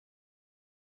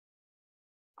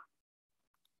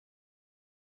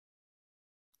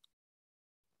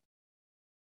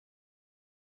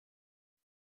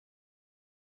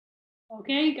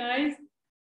Okay, guys,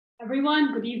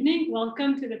 everyone, good evening.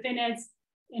 Welcome to the FinEd's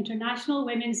International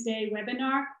Women's Day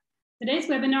webinar. Today's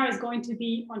webinar is going to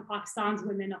be on Pakistan's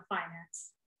Women of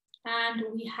Finance. And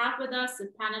we have with us a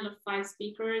panel of 5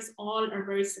 speakers. All are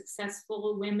very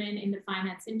successful women in the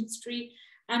finance industry.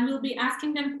 And we'll be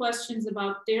asking them questions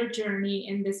about their journey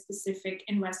in this specific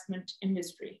investment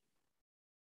industry.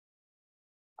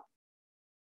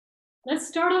 Let's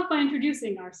start off by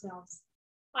introducing ourselves.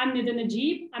 I'm Nida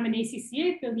Najib. I'm an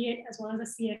ACCA affiliate as well as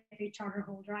a CFA charter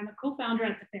holder. I'm a co-founder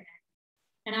at the FinEd.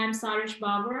 And I'm Sarish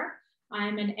Babar.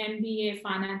 I'm an MBA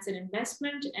Finance and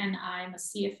Investment, and I'm a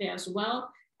CFA as well.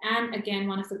 And again,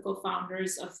 one of the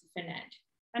co-founders of the FinEd.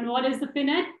 And what is the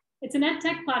FinEd? It's an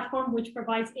EdTech platform which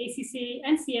provides ACCA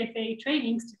and CFA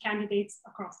trainings to candidates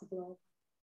across the globe.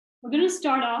 We're going to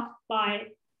start off by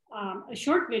a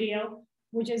short video,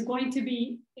 which is going to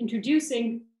be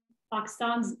introducing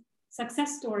Pakistan's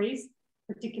success stories,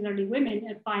 particularly women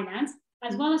in finance,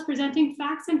 as well as presenting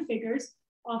facts and figures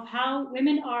of how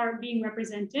women are being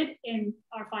represented in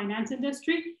our finance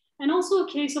industry, and also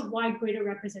a case of why greater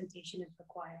representation is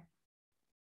required.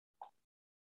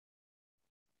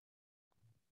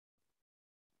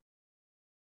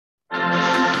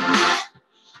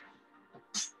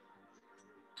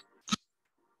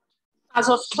 As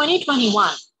of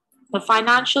 2021, the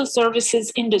financial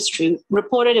services industry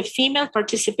reported a female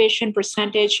participation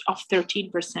percentage of 13%.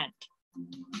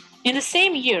 In the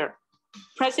same year,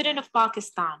 President of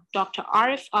Pakistan, Dr.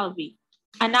 Arif Alvi,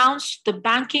 announced the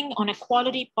Banking on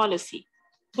Equality policy,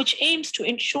 which aims to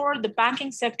ensure the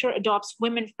banking sector adopts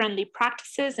women-friendly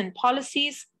practices and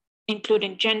policies,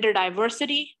 including gender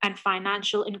diversity and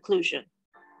financial inclusion.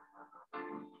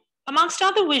 Amongst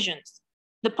other visions,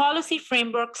 the policy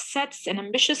framework sets an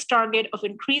ambitious target of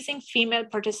increasing female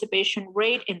participation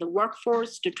rate in the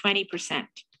workforce to 20%.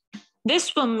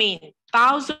 This will mean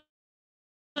thousands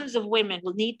of women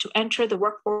will need to enter the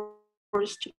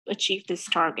workforce to achieve this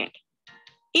target.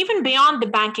 Even beyond the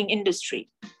banking industry,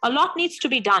 a lot needs to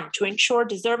be done to ensure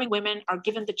deserving women are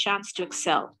given the chance to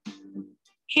excel.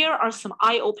 Here are some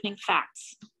eye-opening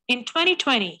facts. In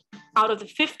 2020, out of the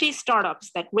 50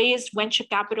 startups that raised venture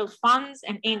capital funds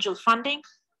and angel funding,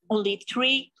 only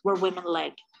 3 were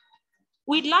women-led.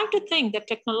 We'd like to think that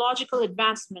technological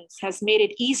advancements has made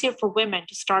it easier for women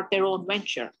to start their own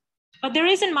venture, but there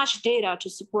isn't much data to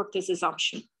support this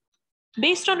assumption.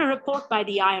 Based on a report by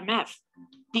the IMF,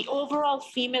 the overall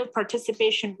female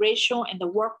participation ratio in the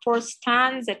workforce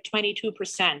stands at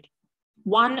 22%,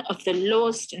 one of the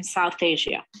lowest in South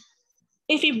Asia.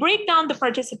 If we break down the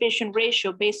participation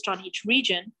ratio based on each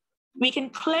region, we can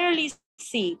clearly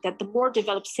see that the more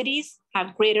developed cities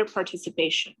have greater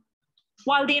participation.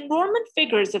 While the enrollment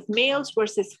figures of males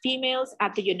versus females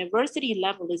at the university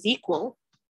level is equal,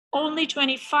 only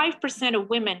 25% of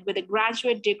women with a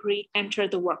graduate degree enter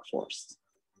the workforce.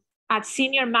 At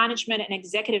senior management and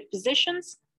executive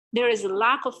positions, there is a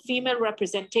lack of female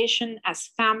representation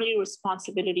as family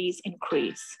responsibilities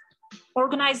increase.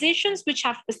 Organizations which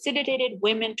have facilitated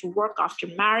women to work after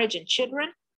marriage and children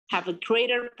have a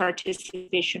greater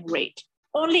participation rate.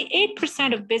 Only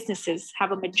 8% of businesses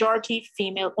have a majority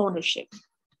female ownership.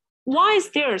 Why is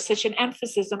there such an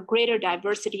emphasis on greater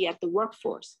diversity at the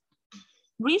workforce?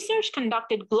 Research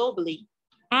conducted globally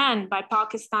and by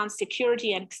Pakistan's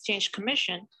Security and Exchange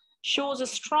Commission shows a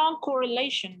strong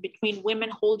correlation between women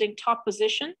holding top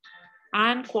position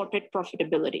and corporate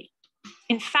profitability.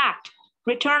 In fact,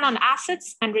 return on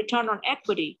assets and return on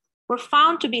equity were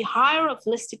found to be higher of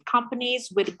listed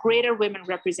companies with greater women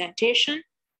representation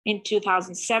in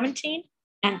 2017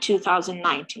 and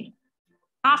 2019.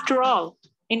 After all,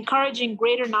 encouraging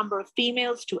greater number of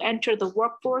females to enter the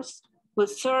workforce will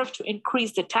serve to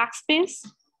increase the tax base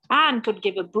and could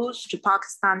give a boost to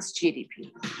Pakistan's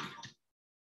GDP.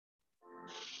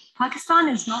 Pakistan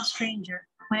is no stranger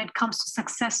when it comes to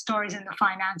success stories in the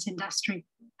finance industry.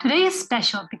 Today is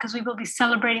special because we will be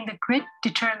celebrating the grit,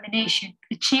 determination,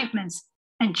 achievements,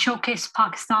 and showcase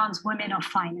Pakistan's women of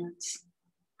finance.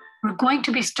 We're going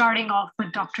to be starting off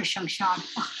with Dr. Shamshad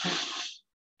Akhtar.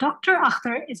 Dr.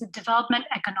 Akhtar is a development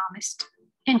economist,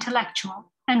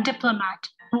 intellectual, and diplomat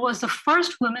who was the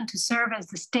first woman to serve as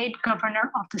the state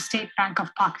governor of the State Bank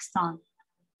of Pakistan.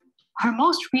 Her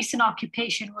most recent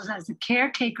occupation was as the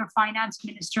caretaker finance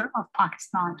minister of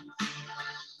Pakistan.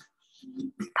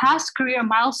 Past career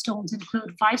milestones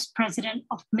include vice president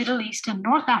of Middle East and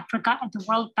North Africa at the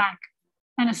World Bank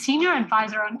and a senior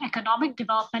advisor on economic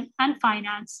development and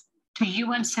finance to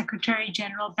UN Secretary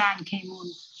General Ban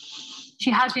Ki-moon. She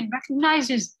has been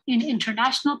recognized in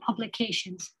international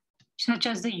publications such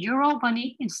as the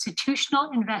Eurobonny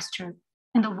Institutional Investor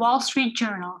and the Wall Street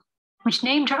Journal, which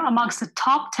named her amongst the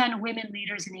top 10 women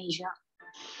leaders in Asia.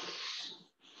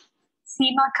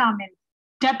 Seema Kamil,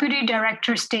 Deputy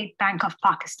Director, State Bank of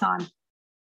Pakistan.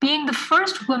 Being the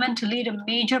first woman to lead a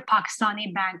major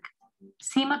Pakistani bank,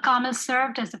 Seema Kamil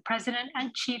served as the President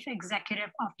and Chief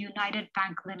Executive of United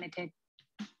Bank Limited.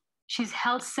 She's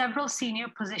held several senior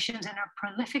positions in her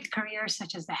prolific career,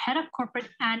 such as the head of corporate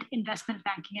and investment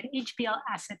banking at HBL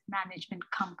Asset Management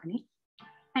Company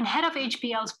and head of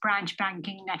HBL's branch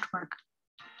banking network.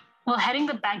 While heading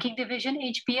the banking division,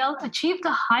 HBL achieved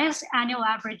the highest annual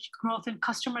average growth in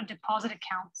customer deposit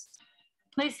accounts,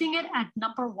 placing it at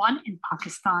 #1 in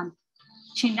Pakistan.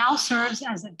 She now serves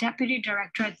as a Deputy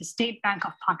Director at the State Bank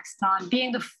of Pakistan,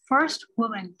 being the first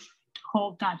woman to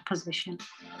hold that position.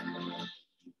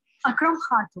 Akram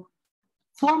Khatun,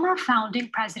 former founding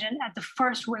president at the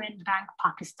First Women Bank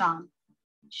Pakistan.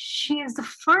 She is the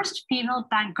first female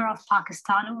banker of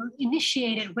Pakistan who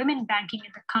initiated women banking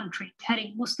in the country,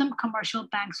 heading Muslim Commercial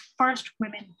Bank's First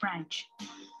Women branch.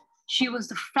 She was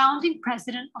the founding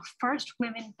president of First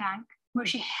Women Bank, where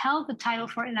she held the title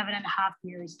for 11.5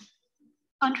 years.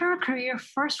 Under her career,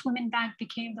 First Women Bank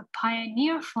became the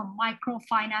pioneer for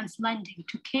microfinance lending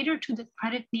to cater to the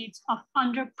credit needs of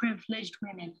underprivileged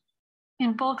women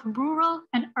in both rural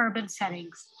and urban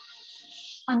settings.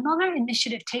 Another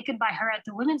initiative taken by her at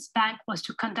the Women's Bank was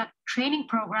to conduct training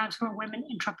programs for women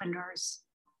entrepreneurs.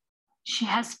 She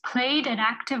has played an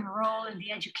active role in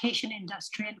the education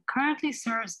industry and currently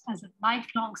serves as a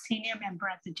lifelong senior member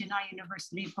at the Jinnah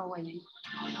University for Women.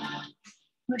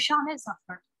 Roshana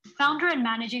Zafar, founder and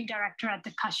managing director at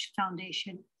the Kashf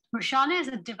Foundation. Roshana is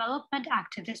a development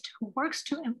activist who works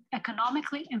to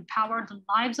economically empower the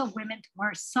lives of women through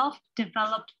her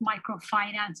self-developed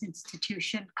microfinance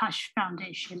institution, Kashf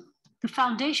Foundation. The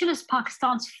foundation is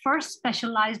Pakistan's first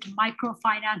specialized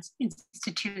microfinance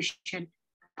institution.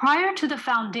 Prior to the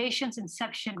foundation's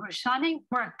inception, Roshana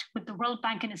worked with the World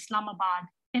Bank in Islamabad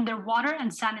in their water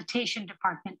and sanitation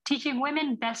department, teaching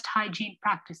women best hygiene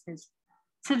practices.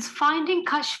 Since founding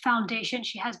Kashf Foundation,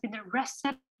 she has been the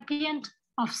recipient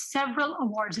of several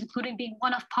awards, including being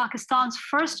one of Pakistan's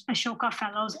first Ashoka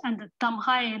Fellows and the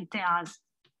Tamgha-e-Imtiaz,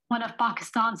 one of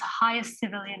Pakistan's highest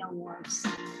civilian awards.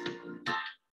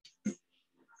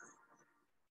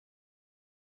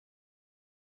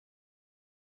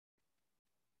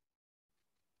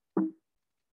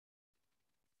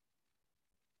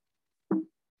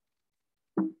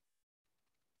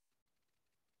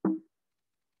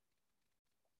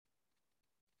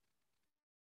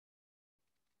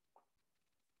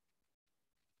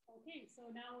 Okay,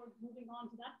 so now we're moving on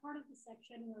to that part of the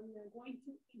section where we are going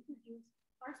to introduce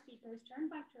our speakers turn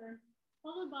by turn,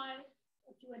 followed by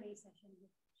a Q&A session.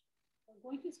 We're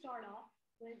going to start off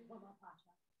with Huma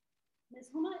Pasha.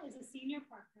 Ms. Huma is a senior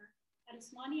partner at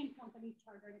Usmani & Company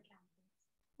Chartered Accountants.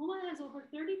 Huma has over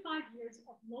 35 years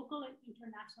of local and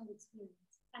international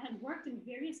experience and has worked in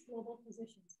various global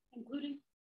positions, including,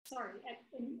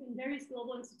 in various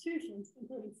global institutions,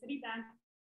 including Citibank,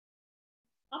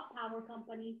 Up Power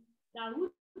Company,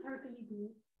 Dawood Hercules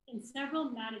Group, in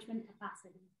several management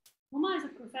capacities. Huma is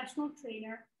a professional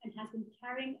trainer and has been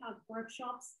carrying out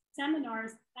workshops,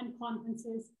 seminars, and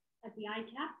conferences at the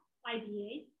ICAP,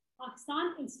 IBA,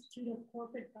 Pakistan Institute of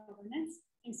Corporate Governance,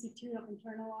 Institute of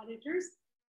Internal Auditors,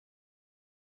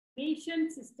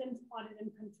 Asian Systems Audit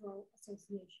and Control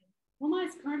Association. Huma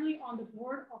is currently on the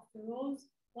board of Feroz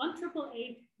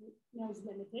 188 Mills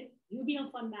Limited,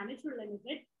 UBL Fund Manager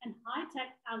Limited, and High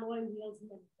Tech Alloy Wheels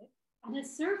Limited, and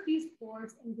has served these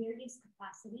boards in various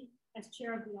capacities as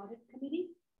chair of the audit committee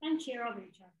and chair of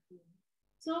HR committee.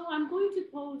 So I'm going to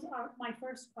pose my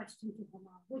first question to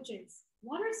Huma, which is,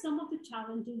 what are some of the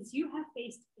challenges you have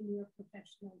faced in your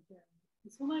professional journey?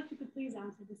 Ms. Huma, if you could please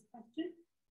answer this question.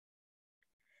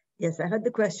 Yes, I heard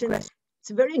the question. It's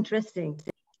very interesting.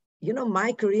 You know,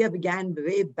 my career began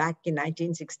way back in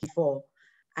 1964.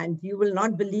 And you will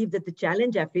not believe that the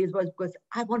challenge I faced was because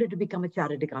I wanted to become a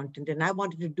chartered accountant and I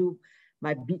wanted to do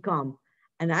my BCom.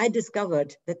 And I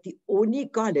discovered that the only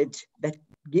college that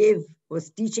was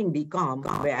teaching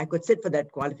BCom, where I could sit for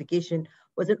that qualification,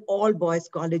 was an all-boys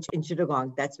college in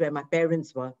Chittagong. That's where my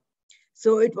parents were.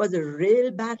 So it was a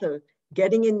real battle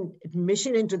getting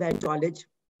admission into that college,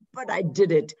 but I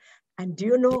did it. And do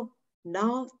you know,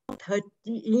 now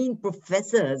 13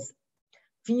 professors,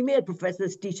 female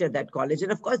professors teach at that college.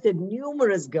 And of course, there are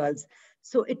numerous girls.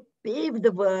 So it paved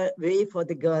the way for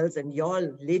the girls and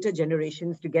your later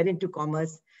generations to get into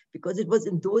commerce, because it was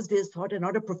in those days thought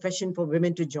not a profession for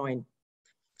women to join.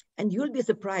 And you'll be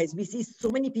surprised. We see so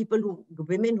many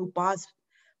women who pass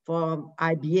for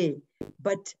IBA,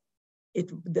 but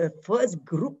the first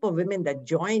group of women that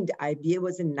joined IBA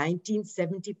was in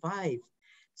 1975.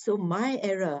 So my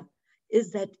era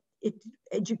is that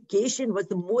education was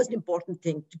the most important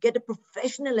thing. To get a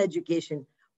professional education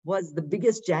was the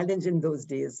biggest challenge in those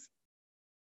days.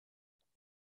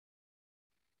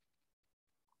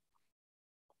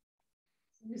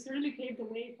 You certainly paved the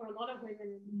way for a lot of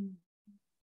women.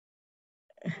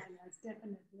 Yes,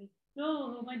 definitely.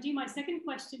 So, Manji, my second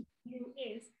question to you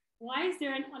is, why is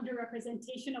there an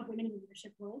underrepresentation of women in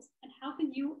leadership roles? And how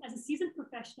can you, as a seasoned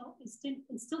professional,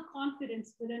 instill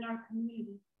confidence within our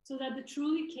community so that the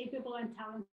truly capable and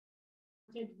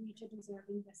talented reach a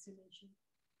deserving destination?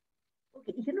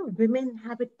 Okay, women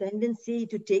have a tendency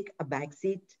to take a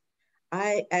backseat.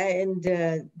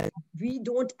 We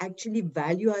don't actually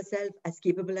value ourselves as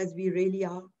capable as we really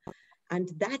are. And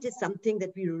that is something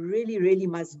that we really, really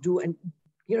must do. And,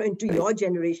 into your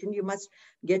generation, you must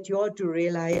get you all to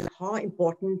realize how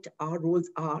important our roles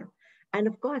are. And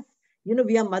of course,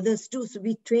 we are mothers too. So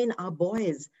we train our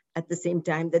boys at the same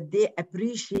time that they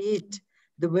appreciate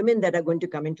the women that are going to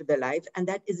come into their lives. And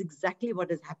that is exactly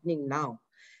what is happening now.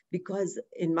 Because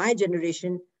in my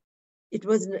generation, it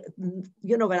was,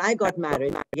 when I got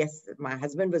married, yes, my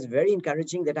husband was very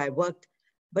encouraging that I worked,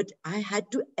 but I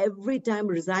had to every time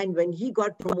resign when he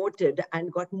got promoted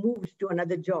and got moved to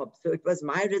another job. So it was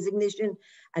my resignation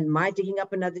and my taking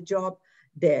up another job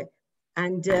there.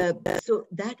 And so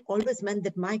that always meant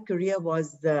that my career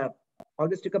was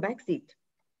always took a backseat.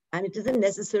 And it isn't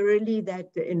necessarily that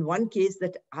in one case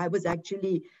that I was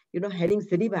actually, heading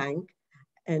Citibank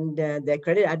and their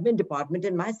credit admin department,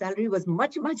 and my salary was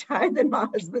much, much higher than my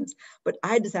husband's. But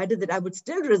I decided that I would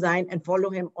still resign and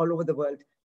follow him all over the world.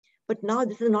 But now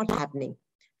this is not happening.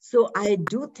 So I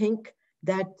do think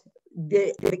that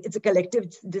it's a collective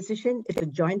decision. It's a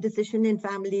joint decision in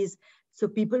families. So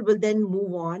people will then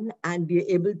move on and be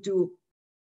able to,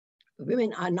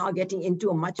 women are now getting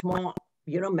into a much more,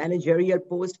 managerial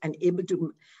post and able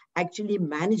to actually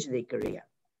manage their career.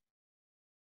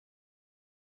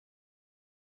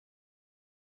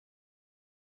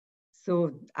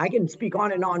 So I can speak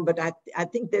on and on, but I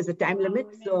think there's a time limit.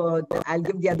 So I'll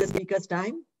give the other speakers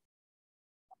time.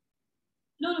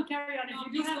 No, carry on. No,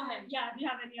 please go ahead. Yeah, if you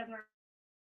have any other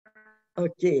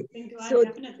okay. thing to add, so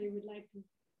definitely would like to.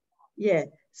 Yeah,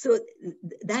 so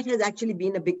that has actually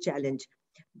been a big challenge.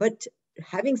 But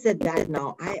having said that,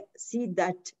 now I see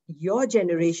that your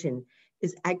generation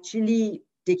is actually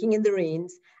taking in the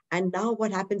reins. And now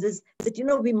what happens is that,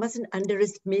 we mustn't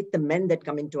underestimate the men that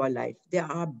come into our life. They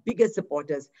are our biggest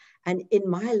supporters. And in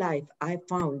my life, I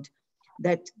found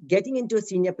that getting into a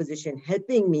senior position,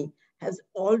 helping me, has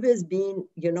always been,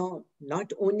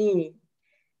 not only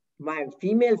my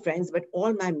female friends, but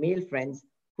all my male friends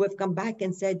who have come back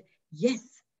and said, yes,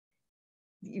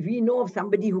 we know of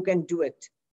somebody who can do it.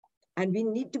 And we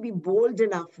need to be bold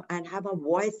enough and have our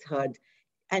voice heard.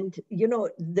 And,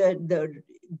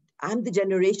 I'm the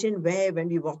generation where when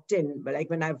we walked in,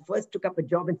 like when I first took up a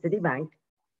job in Citibank,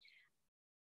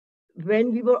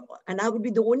 and I would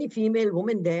be the only female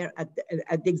woman there at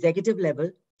the executive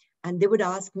level. And they would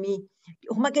ask me,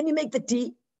 Uma, can you make the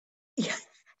tea?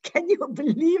 Can you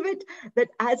believe it that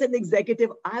as an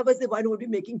executive, I was the one who would be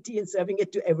making tea and serving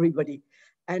it to everybody?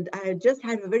 And I just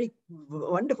had a very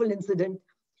wonderful incident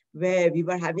where we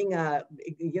were having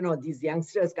these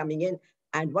youngsters coming in,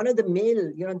 and one of the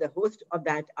male, the host of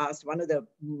that asked one of the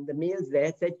males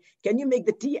there, said, can you make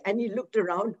the tea? And he looked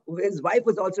around. His wife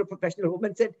was also a professional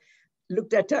woman,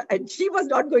 looked at her, and she was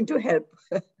not going to help.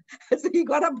 So he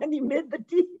got up and he made the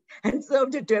tea and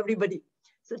served it to everybody.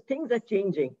 So things are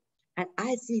changing. And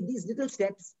I see these little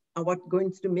steps are what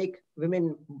going to make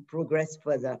women progress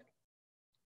further.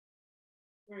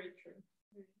 Very true.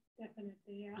 Definitely,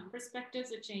 yeah.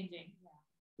 Perspectives are changing.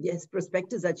 Yes,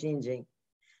 perspectives are changing.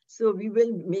 So we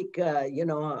will make,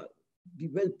 we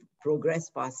will progress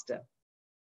faster.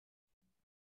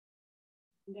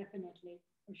 Definitely,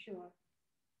 for sure.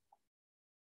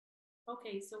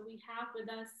 Okay, so we have with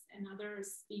us another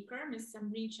speaker, Ms.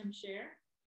 Samreen Shamsher.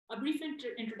 A brief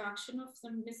introduction of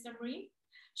Ms. Samreen.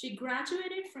 She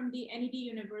graduated from the NED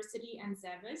University and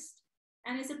Zavist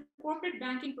and is a corporate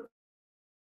banking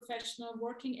professional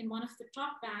working in one of the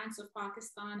top banks of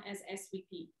Pakistan as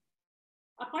SVP.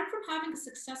 Apart from having a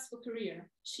successful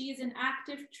career, she is an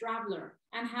active traveler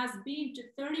and has been to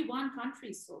 31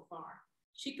 countries so far.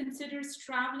 She considers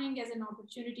traveling as an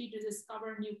opportunity to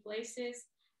discover new places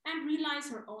and realize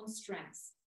her own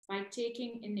strengths by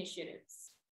taking initiatives.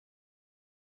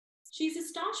 She's a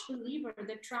staunch believer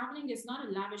that traveling is not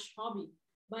a lavish hobby,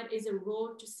 but is a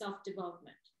road to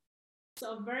self-development.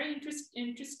 So a very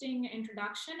interesting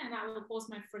introduction, and I will pose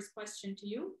my first question to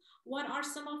you. What are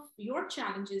some of your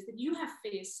challenges that you have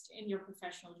faced in your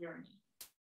professional journey?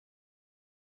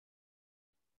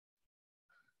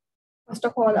 First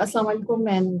of all, Assalamu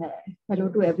alaikum and hello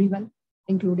to everyone,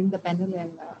 including the panel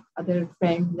and other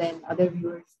friends and other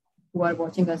viewers who are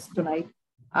watching us tonight.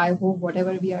 I hope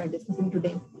whatever we are discussing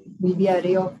today will be a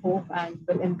ray of hope and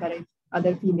will encourage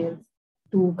other females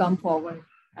to come forward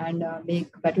and make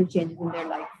better changes in their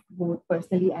life, both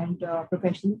personally and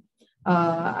professionally.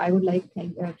 I would like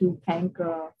to thank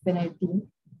Finite team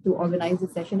to organize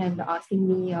this session and asking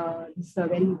me this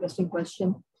very interesting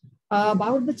question.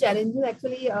 About the challenges,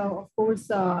 actually, of course,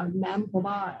 Ma'am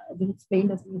Homa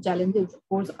explained us the challenges. Of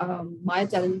course, my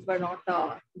challenges were not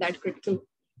that critical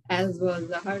as was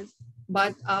hers.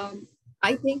 But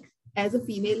I think as a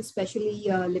female, especially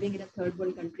living in a third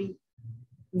world country,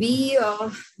 we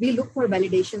look for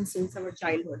validation since our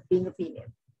childhood, being a female.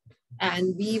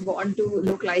 And we want to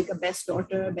look like a best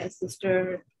daughter, best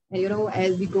sister, and,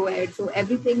 as we go ahead. So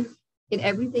every decision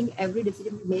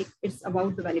we make, it's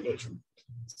about the validation.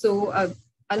 So,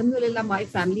 Alhamdulillah, my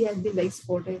family has been very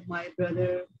supportive. My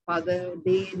brother, father,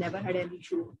 they never had any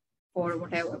issue for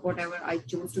whatever I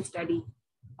chose to study.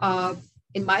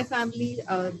 In my family,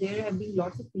 there have been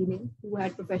lots of females who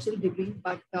had professional degrees,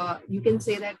 but you can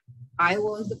say that I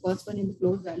was the first one in the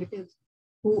close relatives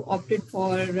who opted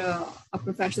for a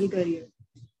professional career.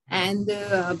 And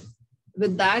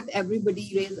with that,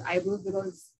 everybody raised eyebrows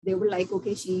because they were like,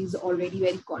 okay, she's already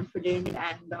very confident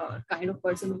and kind of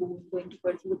person who is going to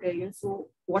pursue a career. So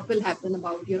what will happen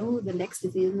about, the next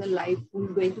decision in life,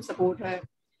 who's going to support her?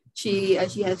 She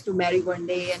has to marry one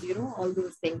day and, all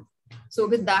those things. So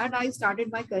with that, I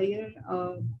started my career.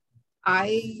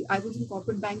 I was in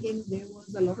corporate banking. There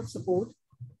was a lot of support.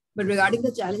 But regarding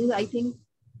the challenges, I think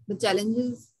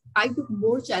I took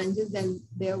more challenges than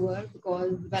there were,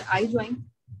 because when I joined,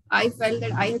 I felt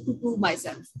that I had to prove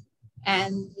myself.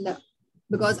 And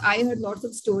because I heard lots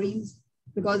of stories,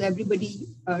 because everybody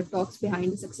talks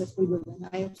behind a successful woman.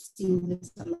 I have seen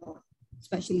this a lot,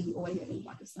 especially over here in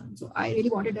Pakistan. So I really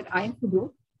wanted that I have to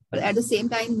grow. But at the same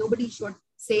time, nobody should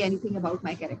say anything about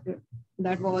my character.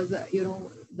 That was,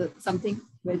 something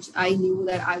which I knew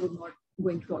that I was not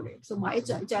going to tolerate. So my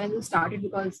challenges started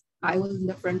because I was in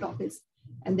the front office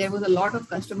and there was a lot of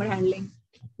customer handling.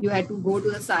 You had to go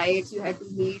to the sites, you had to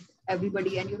meet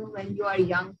everybody. And, when you are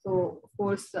young, so of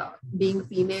course, being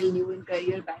female, new in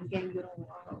career banking,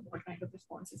 what kind of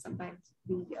responses sometimes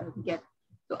we get.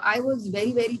 So I was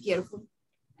very, very careful.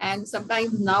 And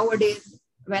sometimes nowadays,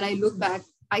 when I look back,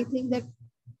 I think that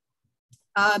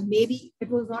maybe it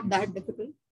was not that difficult,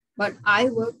 but I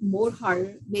worked more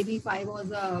harder. Maybe if I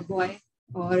was a boy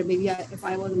or maybe if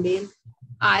I was a male,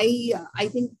 I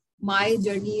think my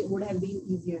journey would have been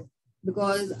easier,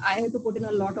 because I had to put in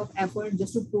a lot of effort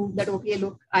just to prove that, okay,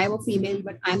 look, I am a female,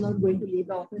 but I'm not going to leave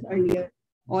the office earlier.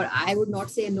 Or I would not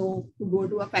say no to go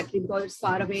to a factory because it's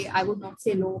far away. I would not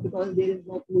say no because there is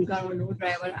no pool car or no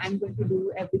driver. I'm going to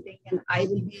do everything and I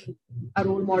will be a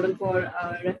role model for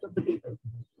rest of the people.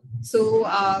 So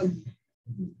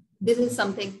this is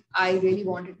something I really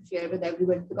wanted to share with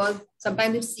everyone, because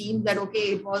sometimes it seems that,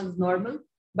 okay, it was normal,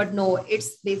 but no,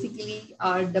 it's basically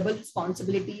a double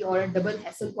responsibility or a double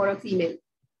hassle for a female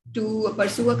to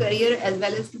pursue a career as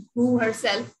well as to prove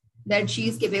herself that she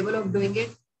is capable of doing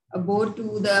it, both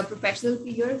to the professional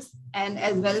peers and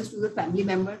as well as to the family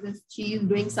members, that she is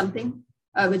doing something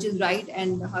which is right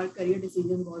and her career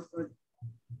decision was good.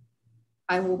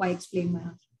 I hope I explained my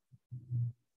answer.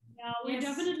 Yeah, we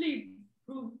definitely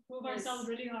prove ourselves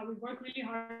really hard. We work really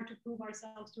hard to prove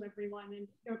ourselves to everyone. And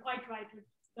you're quite right. It's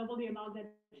double the amount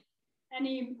that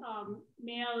any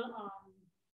male,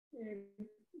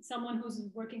 someone who's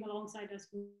working alongside us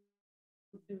would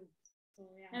do. So,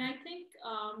 yeah. And I think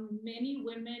many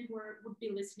women who would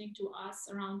be listening to us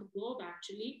around the globe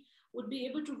actually would be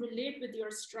able to relate with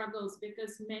your struggles,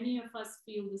 because many of us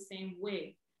feel the same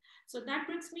way. So that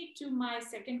brings me to my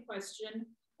second question.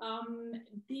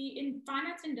 The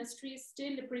finance industry is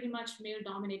still a pretty much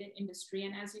male-dominated industry.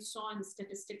 And as you saw in the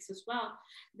statistics as well,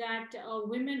 that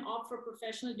women opt for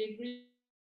professional degrees.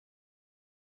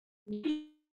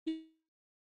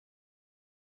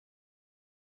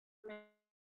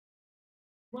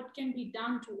 What can be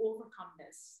done to overcome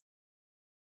this?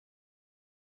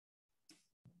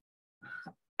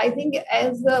 I think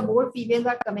as more females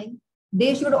are coming,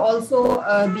 they should also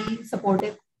be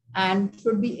supportive and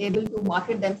should be able to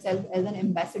market themselves as an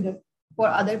ambassador for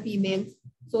other females,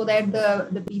 so that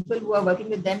the people who are working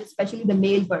with them, especially the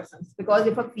male persons, because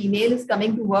if a female is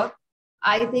coming to work,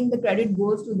 I think the credit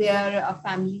goes to their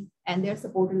family and their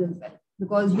supporters as well.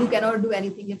 because you cannot do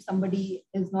anything if somebody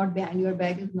is not behind your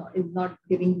back, is not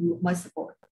giving you much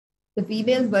support. The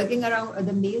females working around,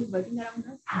 the males working around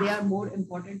us, they are more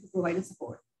important to provide a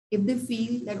support. If they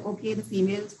feel that, okay, the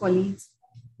females, colleagues,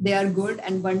 they are good,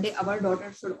 and one day our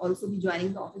daughters should also be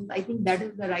joining the office, I think that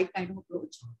is the right kind of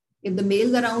approach. If the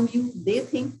males around you, they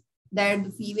think that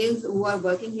the females who are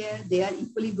working here, they are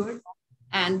equally good.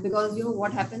 And because, you know,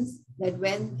 what happens that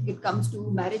when it comes to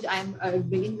marriage, I'm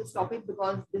bringing this topic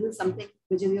because this is something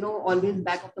which is, you know, always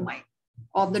back of the mind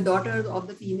of the daughters of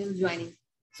the females joining.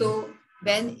 So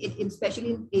when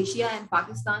especially in Asia and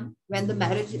Pakistan, when the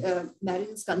marriage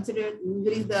is considered,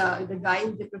 usually the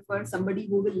guys, they prefer somebody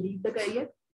who will lead the career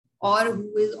or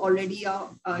who is already a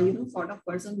you know, sort of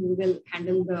person who will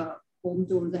handle the home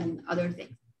chores and other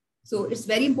things. So it's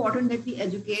very important that we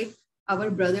educate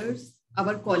our brothers,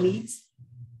 our colleagues,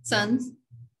 sons,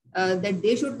 that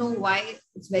they should know why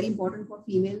it's very important for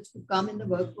females to come in the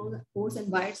workforce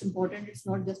and why it's important. It's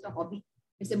not just a hobby.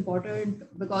 It's important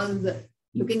because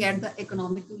looking at the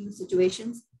economical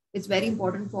situations, it's very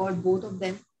important for both of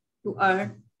them to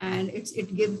earn, and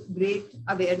it gives great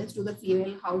awareness to the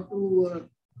female how to,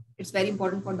 it's very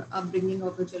important for the upbringing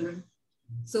of the children.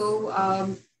 So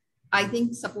I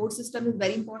think support system is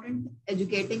very important.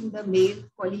 Educating the male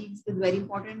colleagues is very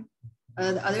important.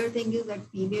 The other thing is that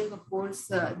females, of course,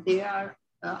 they are,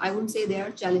 I wouldn't say they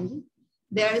are challenging.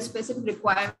 There are specific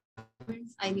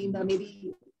requirements. I mean,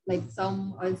 maybe like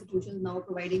some institutions now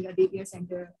providing a daycare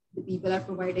center, the people are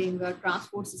providing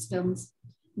transport systems,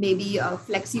 maybe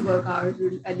flexi work hours.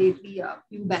 Lately, a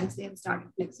few banks, they have started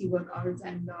flexi work hours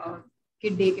and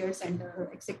kid daycare center,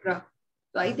 etc.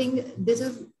 So I think this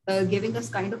is giving us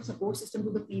kind of support system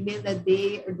to the females that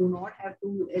they do not have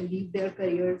to leave their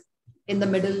careers in the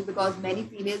middle, because many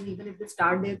females, even if they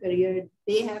start their career,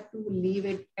 they have to leave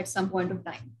it at some point of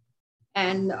time.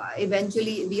 And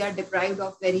eventually we are deprived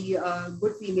of very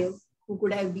good females who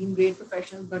could have been great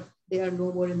professionals, but they are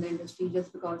no more in the industry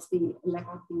just because the lack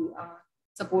of the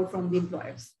support from the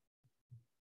employers.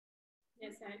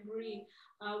 Yes, I agree.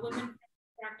 Women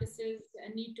practices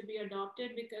need to be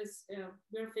adopted because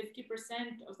we're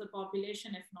 50% of the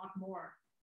population, if not more.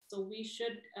 So we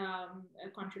should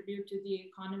contribute to the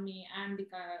economy and the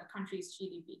country's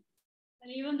GDP.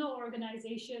 And even though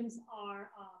organizations are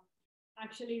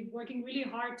actually working really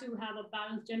hard to have a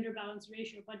balanced gender balance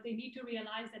ratio, but they need to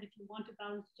realize that if you want to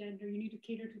balance gender, you need to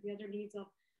cater to the other needs of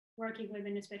working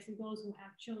women, especially those who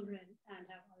have children and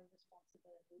have other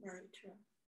responsibilities. Very true.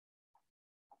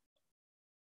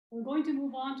 We're going to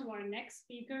move on to our next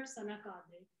speaker, Sana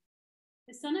Qadri.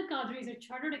 Sana Qadri is a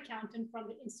chartered accountant from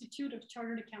the Institute of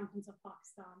Chartered Accountants of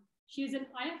Pakistan. She is an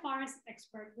IFRS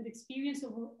expert with experience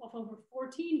of over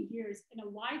 14 years in a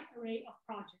wide array of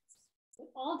projects with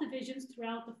all divisions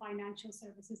throughout the financial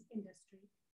services industry.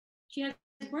 She has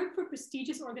worked for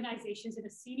prestigious organizations in a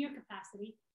senior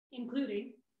capacity,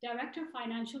 including Director of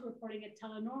Financial Reporting at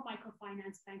Telenor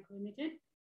Microfinance Bank Limited,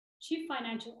 Chief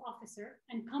Financial Officer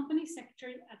and Company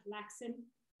Secretary at Laxon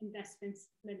Investments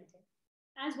Limited,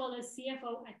 as well as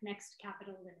CFO at Next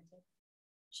Capital Limited.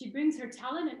 She brings her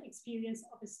talent and experience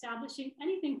of establishing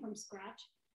anything from scratch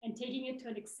and taking it to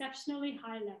an exceptionally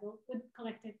high level with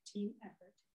collective team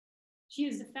effort. She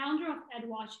is the founder of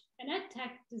EdWatch, an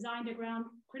edtech designed around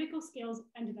critical skills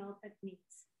and development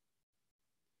needs.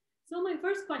 So my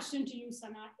first question to you,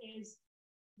 Sana, is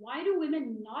why do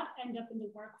women not end up in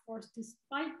the workforce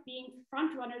despite being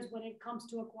front runners when it comes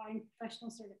to acquiring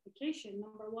professional certification,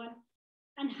 number one?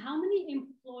 And how many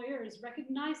employers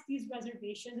recognize these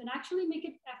reservations and actually make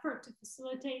an effort to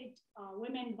facilitate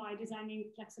women by designing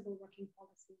flexible working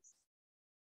policies?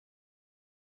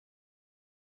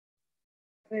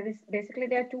 Basically,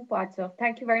 there are two parts of,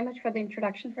 thank you very much for the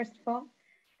introduction, first of all.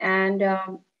 And there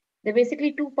are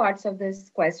basically two parts of this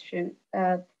question.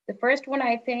 The first one,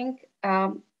 I think,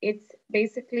 it's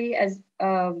basically, as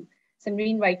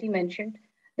Samreen rightly mentioned,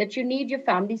 that you need your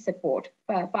family support.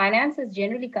 Finance is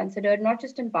generally considered, not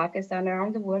just in Pakistan,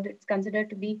 around the world, it's considered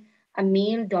to be a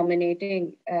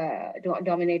male-dominated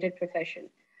profession.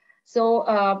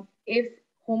 So if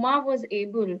Huma was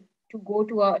able to go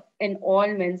to an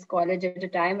all-men's college at a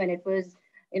time when it was,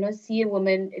 see a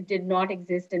woman, it did not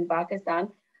exist in Pakistan,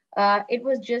 it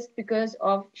was just because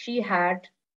of she had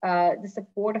the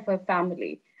support of her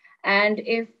family. And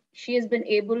if she has been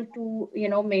able to,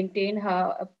 maintain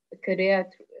her career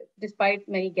despite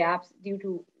many gaps due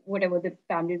to whatever the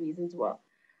family reasons were.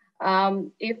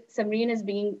 If Samreen has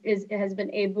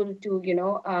been able to,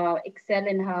 excel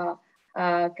in her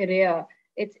career,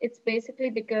 it's basically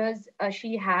because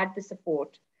she had the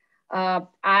support.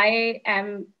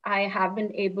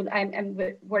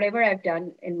 Whatever I've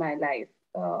done in my life,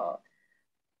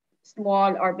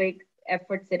 small or big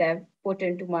efforts that I've put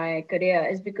into my career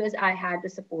is because I had the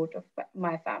support of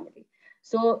my family.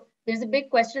 So there's a big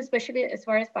question, especially as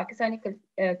far as Pakistani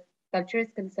culture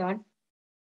is concerned.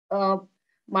 Uh,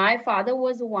 my father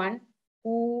was the one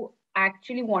who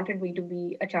actually wanted me to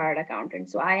be a chartered accountant.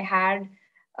 So I had,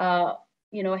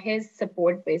 his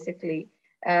support basically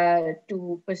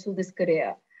to pursue this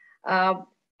career.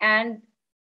 And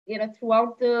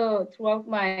throughout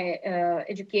my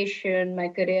education, my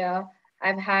career,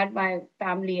 I've had my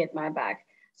family at my back.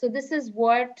 So this is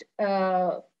what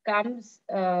comes.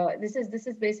 This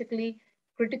is basically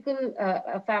critical.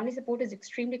 Family support is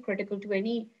extremely critical to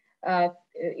any uh,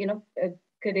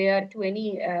 career, to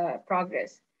any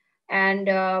progress. And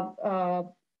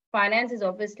finance is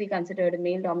obviously considered a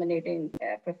male-dominating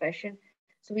profession.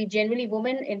 So we generally,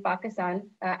 women in Pakistan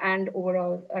and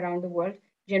overall around the world,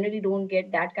 generally don't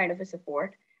get that kind of a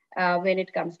support when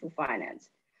it comes to finance.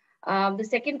 The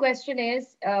second question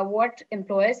is what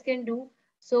employers can do.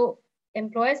 So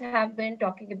employers have been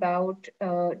talking about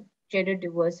gender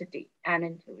diversity and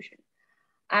inclusion.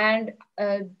 And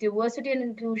diversity and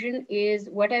inclusion is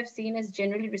what I've seen is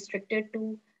generally restricted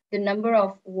to the number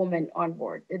of women on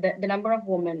board, the number of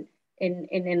women in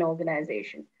an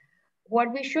organization.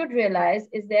 What we should realize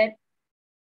is that,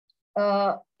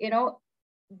 uh, you know,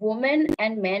 women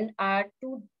and men are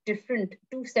two different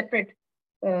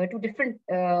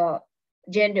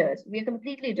genders. We are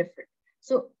completely different.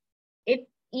 So it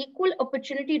equal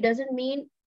opportunity doesn't mean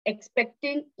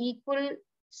expecting equal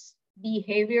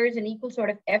behaviors and equal sort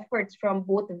of efforts from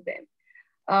both of them.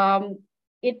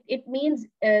 It means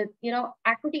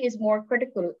equity is more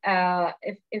critical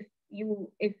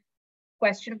if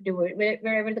question of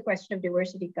wherever the question of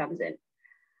diversity comes in.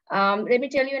 Let me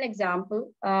tell you an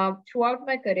example. Throughout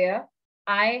my career,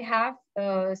 I have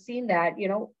seen that,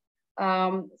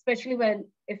 especially when,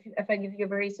 if I give you a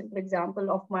very simple example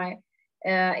of my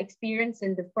experience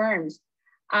in the firms,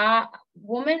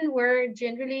 women were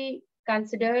generally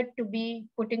considered to be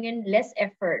putting in less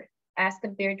effort as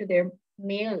compared to their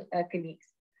male colleagues.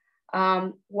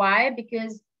 Why?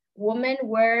 Because women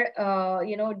were,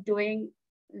 doing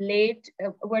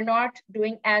were not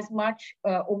doing as much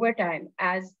overtime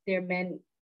as their men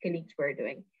colleagues were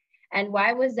doing. And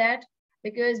why was that?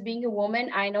 Because being a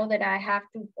woman, I know that I have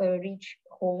to reach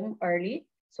home early.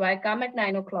 So I come at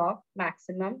 9 o'clock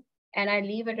maximum, and I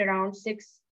leave at around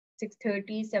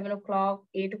 6:30, 7 o'clock,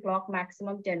 8 o'clock,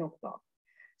 maximum 10 o'clock.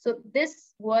 So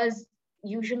this was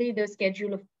usually the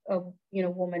schedule of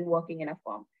women working in a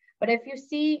firm. But if you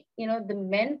see, the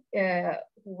men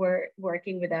who were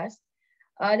working with us,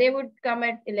 they would come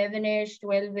at 11ish,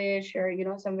 12ish,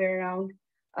 or somewhere around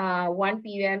 1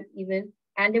 p.m. even,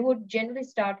 and they would generally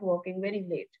start working very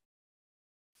late.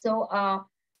 So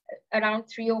around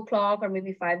 3 o'clock or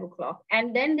maybe 5 o'clock,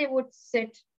 and then they would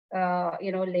sit,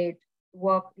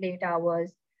 work late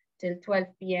hours till 12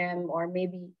 p.m. or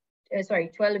maybe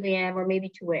 12 a.m. or maybe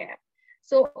 2 a.m.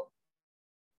 So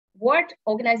what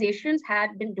organizations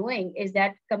had been doing is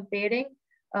that comparing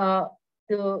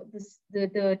the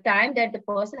time that the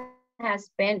person has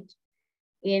spent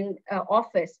in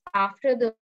office after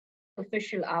the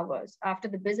official hours, after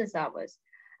the business hours,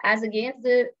 as against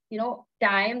the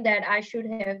time that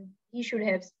he should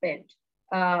have spent.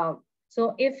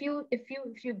 So if you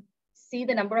see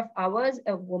the number of hours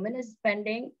a woman is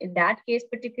spending, in that case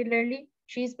particularly,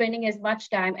 she's spending as much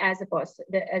time as a person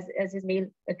as his male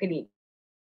colleague.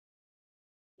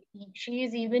 She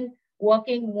is even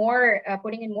working more,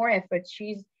 putting in more efforts.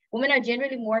 Women are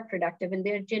generally more productive, and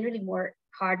they're generally more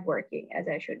hardworking, as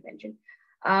I should mention.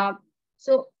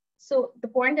 So the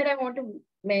point that I want to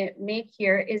make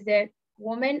here is that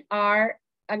women are,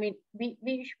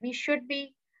 we should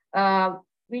be,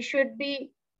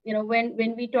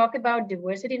 when we talk about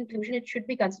diversity and inclusion, it should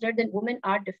be considered that women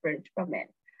are different from men.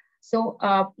 So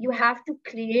you have to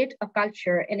create a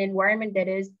culture, an environment that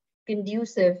is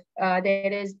conducive,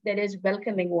 that is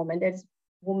welcoming women, that is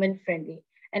woman friendly.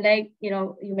 And like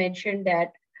you mentioned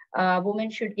that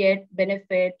women should get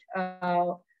benefit,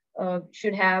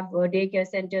 should have daycare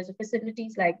centers or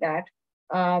facilities like that,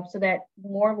 so that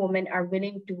more women are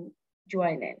willing to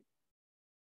join in.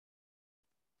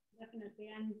 Definitely,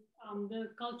 and the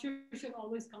culture should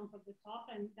always come from the top,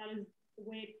 and that is the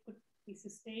way it could be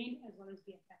sustained as well as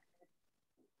be effective.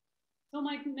 So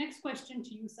my next question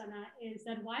to you, Sana, is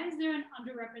that why is there an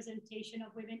underrepresentation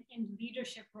of women in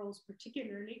leadership roles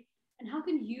particularly? And how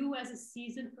can you as a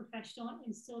seasoned professional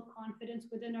instill confidence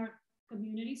within our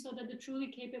community so that the truly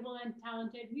capable and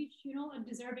talented reach, a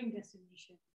deserving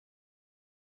destination?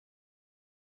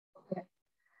 Okay.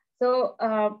 So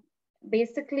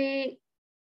basically,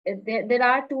 there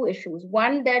are two issues.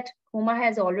 One that Huma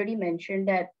has already mentioned,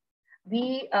 that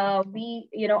we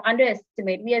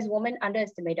underestimate, we as women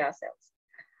underestimate ourselves.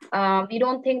 We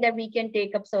don't think that we can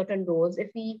take up certain roles.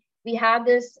 If we have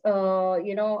this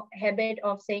habit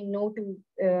of saying no to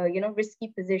risky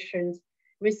positions,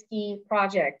 risky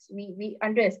projects, we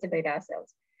underestimate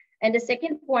ourselves. And the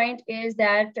second point is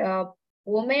that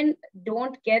women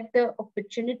don't get the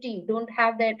opportunity, don't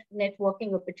have that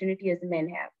networking opportunity as men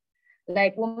have.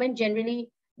 Like, women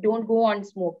generally don't go on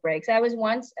smoke breaks. I was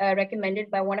once recommended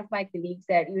by one of my colleagues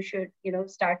that you should,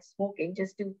 start smoking,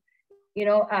 just to,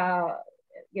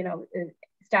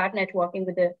 start networking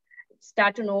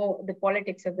start to know the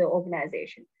politics of the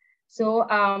organization. So,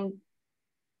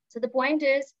 so the point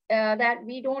is that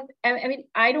we don't.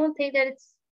 I don't think that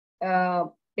it's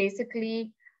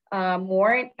basically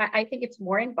more. I think it's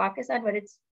more in Pakistan, but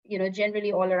it's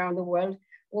generally all around the world.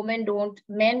 Men don't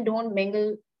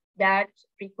mingle that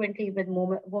frequently with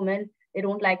women. They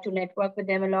don't like to network with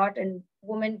them a lot, and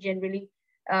women generally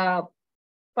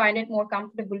find it more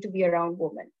comfortable to be around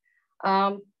women.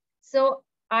 So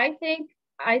I think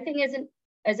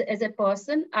as a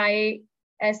person,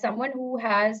 as someone who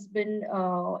has been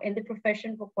in the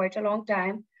profession for quite a long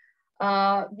time,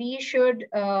 we should,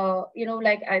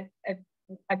 like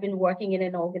I've been working in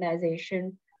an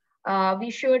organization.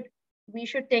 We should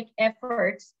take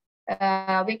efforts.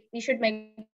 We should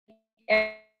make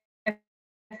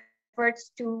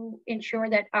efforts to ensure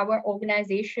that our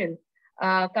organization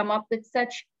come up with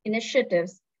such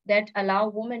initiatives that allow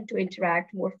women to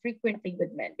interact more frequently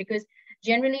with men, because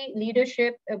generally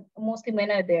leadership, mostly men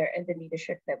are there at the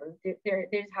leadership level.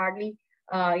 There's hardly,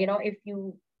 if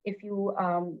you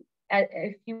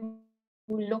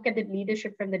look at the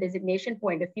leadership from the designation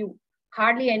point of view,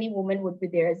 hardly any woman would be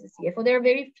there as a CFO. There are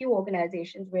very few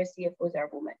organizations where CFOs are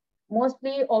women.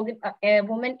 Mostly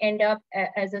women end up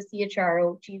as a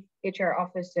CHRO, Chief HR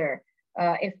Officer,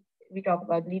 if we talk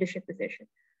about leadership position.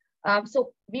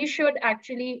 So we should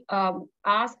actually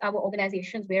ask our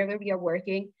organizations wherever we are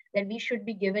working that we should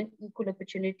be given equal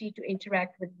opportunity to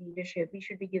interact with leadership. We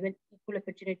should be given equal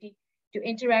opportunity to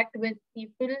interact with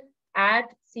people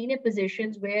at senior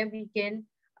positions where we can,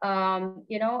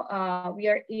 we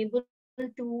are able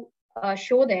to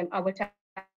show them our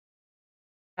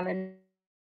talent.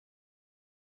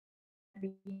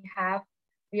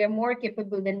 We are more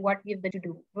capable than what we have been to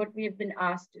do, what we have been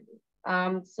asked to do.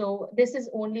 So this is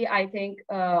only, I think,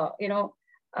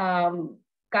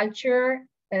 culture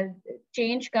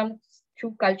change comes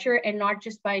through culture and not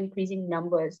just by increasing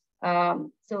numbers.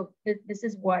 So this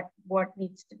is what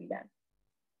needs to be done.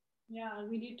 Yeah,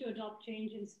 we need to adopt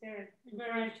change in spirit.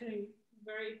 Very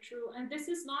true. And this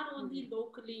is not only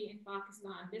locally in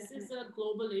Pakistan. This is a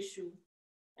global issue,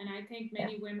 and I think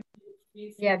many women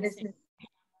feel this is.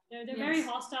 They're very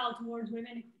hostile towards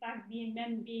women. In fact,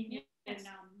 men being in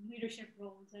leadership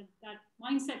roles, and that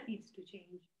mindset needs to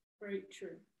change. Very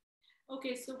true.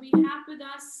 Okay, so we have with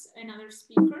us another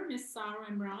speaker, Ms. Sarah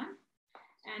Imran,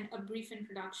 and a brief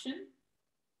introduction.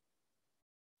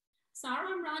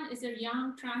 Sarah Imran is a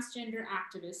young transgender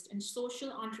activist and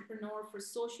social entrepreneur for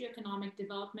socioeconomic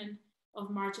development of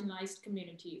marginalized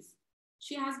communities.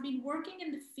 She has been working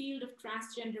in the field of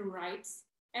transgender rights,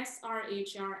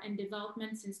 SRHR, and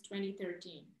development since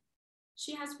 2013.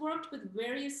 She has worked with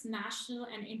various national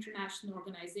and international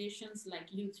organizations like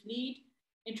Youth Lead,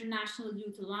 International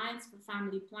Youth Alliance for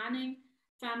Family Planning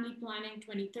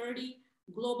 2030,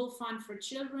 Global Fund for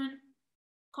Children,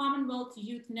 Commonwealth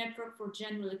Youth Network for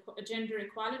Gender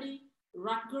Equality,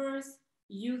 Rutgers,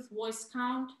 Youth Voice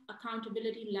Count,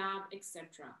 Accountability Lab,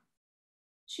 etc.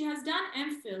 She has done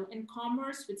MPhil in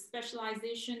commerce with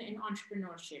specialization in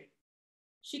entrepreneurship.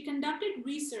 She conducted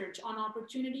research on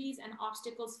opportunities and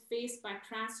obstacles faced by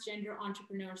transgender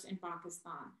entrepreneurs in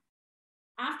Pakistan.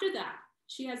 After that,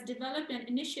 she has developed an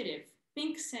initiative,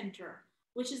 Pink Center,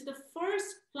 which is the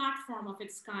first platform of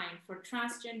its kind for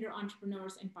transgender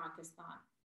entrepreneurs in Pakistan.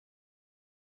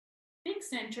 Pink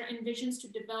Center envisions to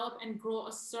develop and grow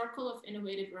a circle of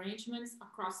innovative arrangements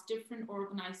across different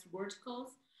organized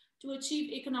verticals to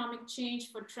achieve economic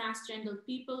change for transgender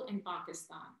people in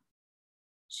Pakistan.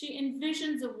 She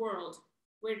envisions a world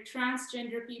where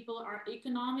transgender people are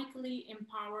economically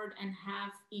empowered and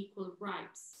have equal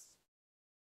rights.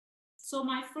 So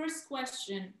my first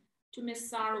question to Ms.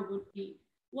 Sarah would be,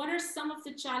 what are some of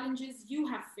the challenges you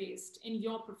have faced in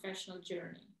your professional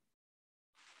journey?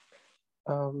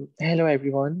 Hello,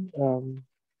 everyone.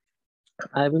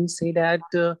 I will say that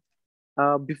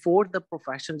before the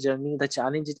professional journey, the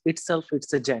challenge itself,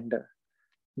 it's a gender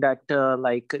that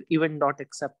like even not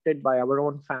accepted by our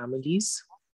own families.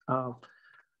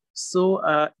 So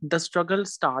the struggle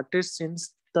started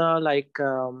since I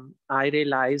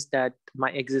realized that my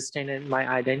existence and my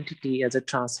identity as a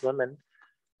trans woman,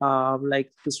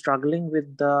 struggling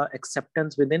with the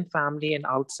acceptance within family and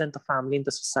outside the family in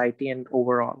the society and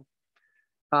overall.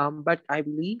 But I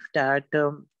believe that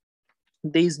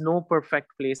there is no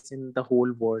perfect place in the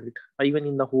whole world, or even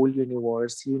in the whole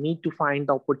universe. You need to find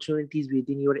the opportunities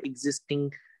within your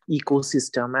existing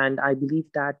ecosystem. And I believe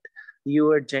that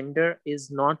your gender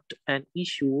is not an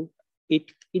issue.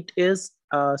 It is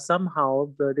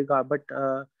somehow the regard, but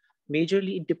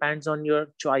majorly it depends on your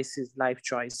choices, life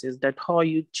choices, that how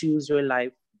you choose your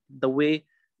life, the way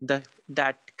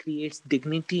that creates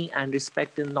dignity and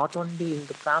respect in not only in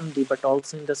the family but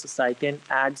also in the society, and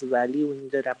adds value in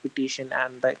the reputation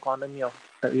and the economy of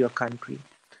your country.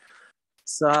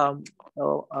 So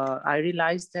I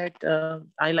realized that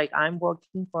I'm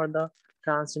working for the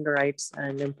transgender rights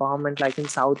and empowerment, like in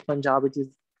South Punjab, which is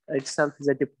itself is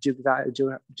a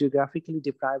geographically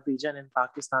deprived region in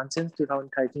Pakistan since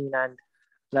 2013. And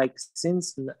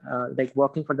since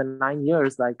working for the 9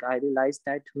 years, I realized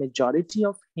that majority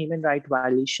of human right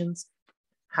violations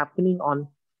happening on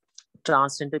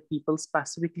transgender people,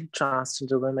 specifically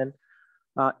transgender women,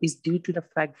 is due to the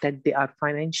fact that they are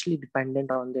financially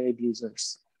dependent on their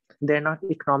abusers. They're not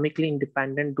economically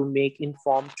independent to make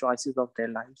informed choices of their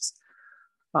lives.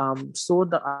 So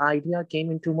the idea came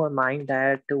into my mind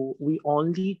that we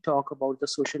only talk about the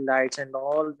social rights, and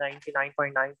all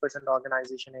 99.9%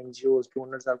 organization, NGOs,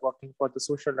 donors are working for the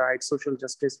social rights, social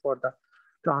justice for the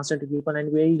transgender people,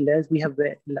 and very less, we have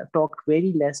talked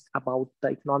very less about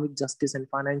the economic justice and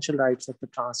financial rights of the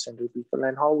transgender people,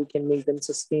 and how we can make them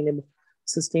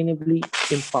sustainably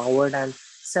empowered and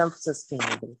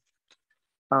self-sustainable.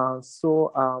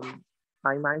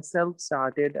 I myself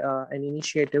started an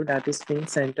initiative that is Think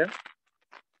Center,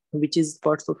 which is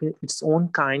parts of its own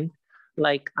kind.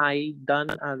 I done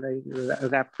a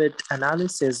rapid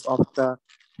analysis of the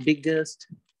biggest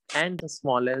and the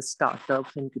smallest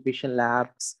startups, incubation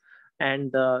labs,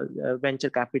 and the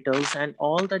venture capitals, and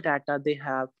all the data they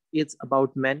have is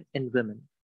about men and women.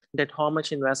 That how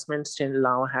much investment still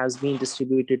now has been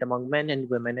distributed among men and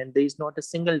women, and there is not a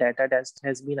single data that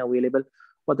has been available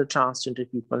for the transgender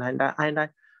people.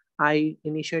 I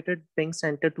initiated Pink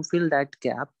Center to fill that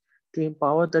gap, to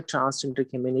empower the transgender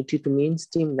community, to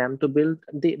mainstream them, to build,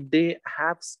 they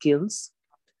have skills.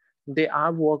 They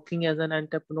are working as an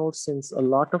entrepreneur since a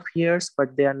lot of years,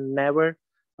 but they are never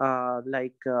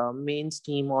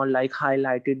mainstream or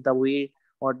highlighted the way,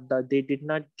 or they did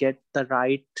not get the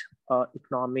right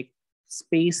economic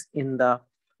space in the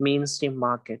mainstream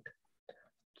market.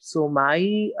 So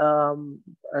my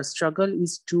struggle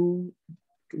is to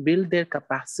build their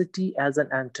capacity as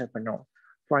an entrepreneur.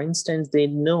 For instance, they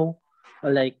know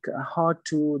how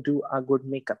to do a good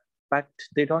makeup, but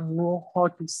they don't know how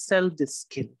to sell this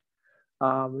skill.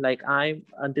 I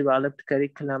developed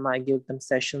curriculum. I give them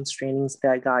sessions, trainings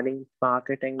regarding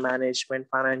marketing, management,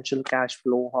 financial cash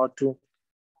flow, how to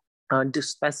do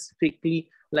specifically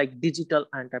digital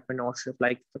entrepreneurship,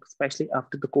 especially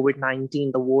after the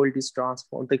COVID-19, the world is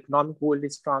transformed, the economic world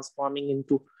is transforming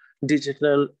into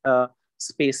digital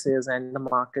spaces, and the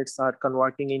markets are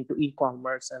converting into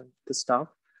e-commerce and the stuff.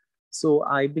 So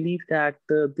I believe that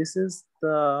this is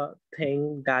the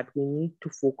thing that we need to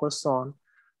focus on,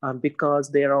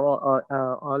 because there are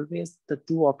always the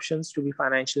two options to be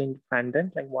financially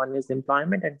independent. One is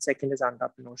employment and second is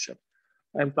entrepreneurship.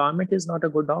 Employment is not a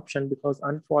good option because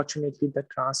unfortunately the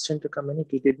transgender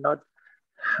community did not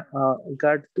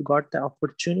got the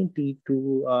opportunity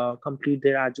to complete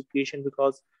their education,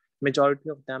 because majority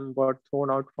of them were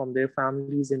thrown out from their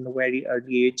families in a very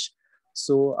early age.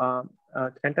 So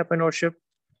entrepreneurship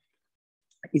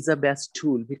is the best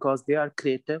tool because they are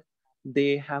creative.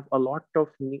 They have a lot of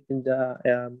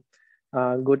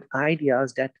good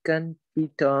ideas that can be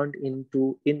turned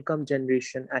into income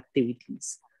generation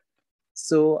activities.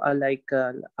 So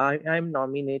I'm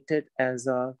nominated as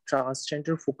a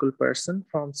transgender focal person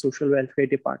from Social Welfare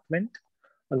Department,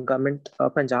 government,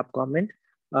 Punjab government,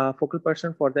 focal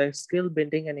person for the skill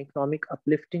building and economic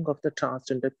uplifting of the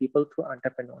transgender people through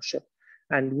entrepreneurship.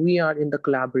 And we are in the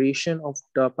collaboration of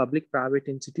the public-private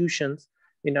institutions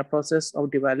in a process of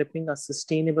developing a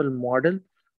sustainable model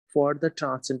for the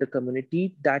transgender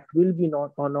community that will be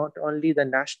not only the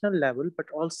national level, but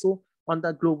also on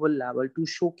the global level, to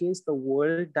showcase the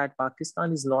world that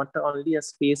Pakistan is not only a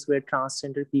space where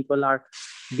transgender people are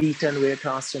beaten, where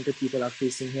transgender people are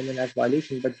facing human rights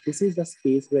violations, but this is a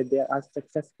space where there are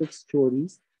successful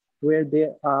stories, where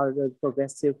there are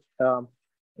progressive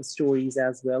stories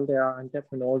as well. There are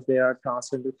entrepreneurs, there are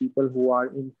transgender people who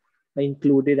are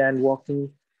included and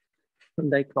working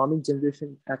the economic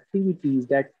generation activities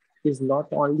that is not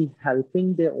only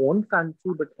helping their own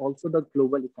country, but also the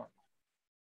global economy.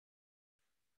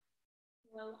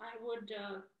 Well, I would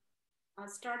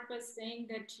start by saying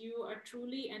that you are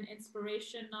truly an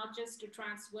inspiration, not just to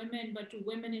trans women, but to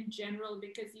women in general,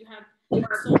 because you have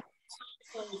so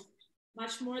obstacles,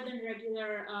 much more than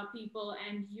regular people,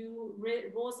 and you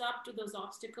rose up to those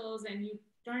obstacles and you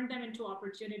turned them into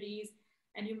opportunities,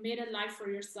 and you made a life for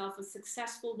yourself, a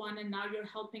successful one, and now you're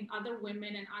helping other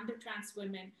women and other trans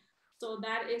women. So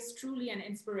that is truly an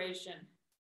inspiration.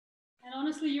 And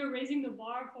honestly, you're raising the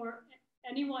bar for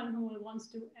anyone who wants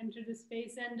to enter the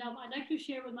space. And I'd like to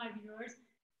share with my viewers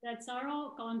that Sarah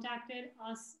contacted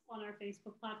us on our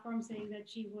Facebook platform saying that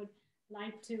she would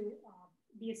like to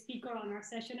be a speaker on our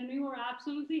session. And we were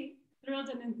absolutely thrilled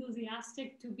and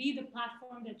enthusiastic to be the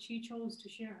platform that she chose to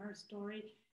share her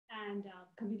story and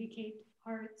communicate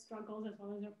her struggles as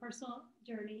well as her personal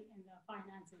journey in the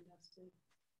finance industry.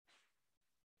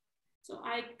 So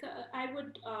I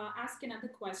would ask another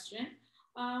question.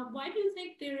 Why do you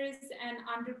think there is an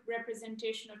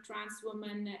underrepresentation of trans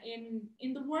women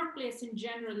in the workplace in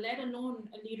general, let alone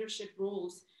leadership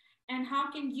roles? And how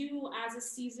can you, as a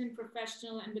seasoned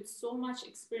professional and with so much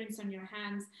experience on your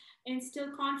hands,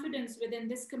 instill confidence within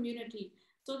this community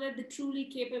so that the truly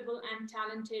capable and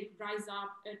talented rise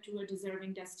up to a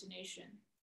deserving destination?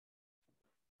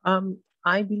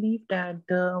 I believe that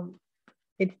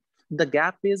the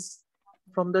gap is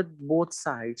from the both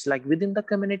sides, like within the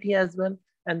community as well,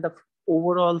 and the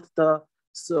overall the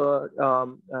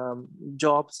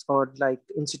jobs or like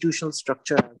institutional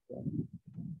structure as well.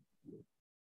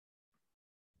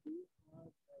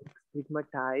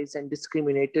 Stigmatized and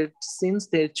discriminated since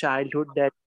their childhood,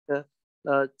 that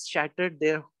shattered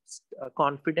their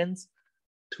confidence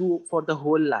through for the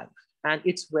whole life, and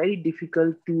it's very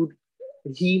difficult to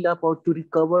heal up or to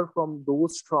recover from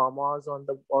those traumas on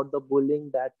the or the bullying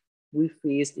that we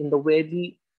faced in the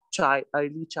very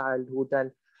early childhood.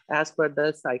 And as per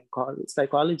the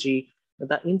psychology,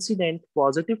 the incident,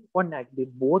 positive or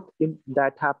negative, both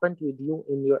that happened with you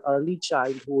in your early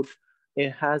childhood,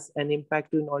 it has an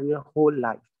impact on your whole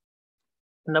life.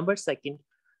 Number second,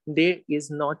 there is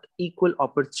not equal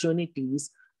opportunities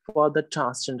for the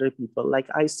transgender people. Like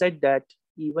I said that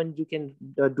even you can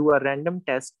do a random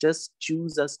test, just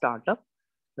choose a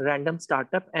random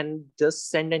startup, and just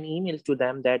send an email to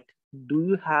them that, do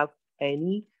you have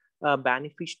any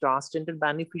transgender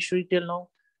beneficiary till now?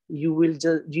 You will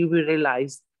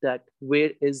realize that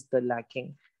where is the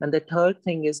lacking. And the third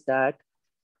thing is that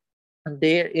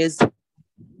there is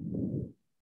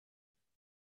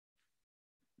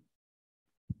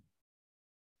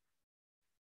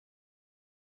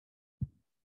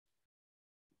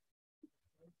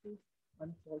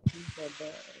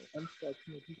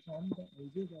unfortunately from the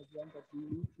ages as well that we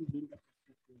need to build a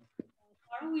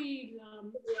Are we?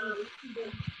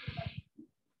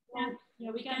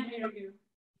 Yeah, we can hear you.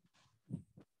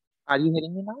 Are you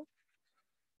hearing me now?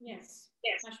 Yes.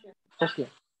 Okay.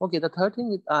 Okay. The third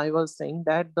thing is, I was saying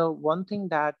that the one thing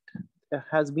that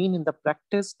has been in the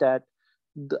practice, that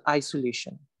the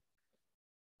isolation.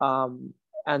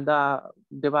 And the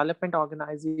development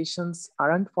organizations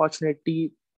are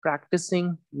unfortunately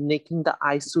practicing making the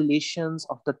isolations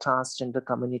of the transgender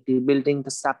community, building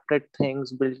the separate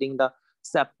things, building the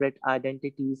separate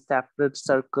identities, separate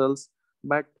circles.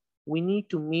 But we need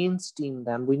to mainstream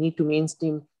them. We need to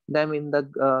mainstream them in the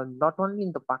not only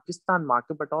in the Pakistan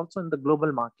market, but also in the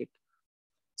global market,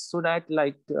 so that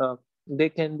like they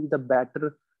can be the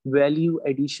better value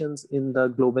additions in the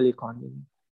global economy.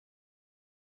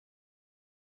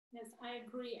 Yes, I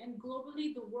agree. And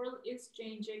globally, the world is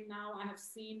changing now. I have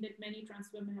seen that many trans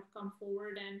women have come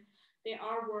forward and they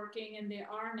are working and they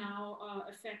are now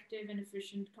effective and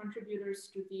efficient contributors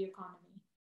to the economy.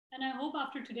 And I hope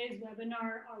after today's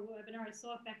webinar, our webinar is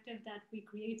so effective that we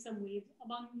create some waves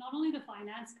among not only the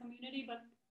finance community, but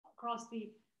across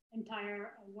the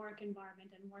entire work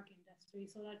environment and work industry,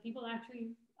 so that people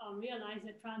actually realize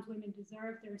that trans women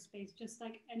deserve their space just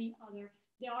like any other.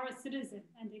 They are a citizen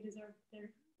and they deserve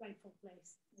their rightful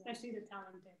place, especially the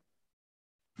talented.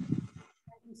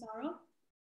 Thank you, Saro.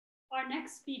 Our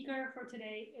next speaker for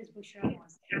today is Bushra.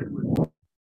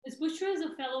 Ms. Bushra is a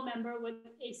fellow member with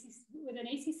an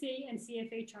ACCA and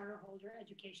CFA charter holder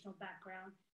educational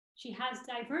background. She has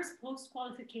diverse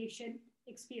post-qualification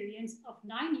experience of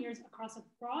 9 years across a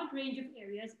broad range of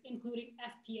areas, including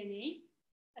FP&A,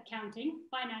 accounting,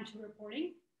 financial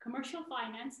reporting, commercial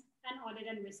finance, and audit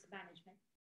and risk management.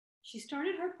 She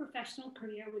started her professional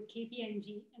career with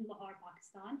KPMG in Lahore,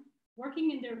 Pakistan, working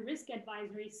in their risk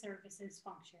advisory services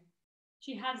function.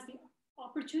 She has the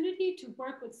opportunity to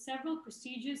work with several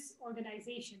prestigious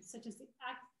organizations such as the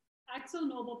Akzo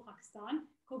Nobel Pakistan,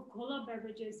 Coca-Cola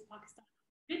Beverages Pakistan,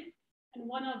 and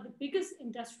one of the biggest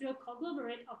industrial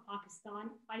conglomerate of Pakistan,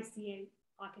 ICA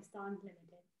Pakistan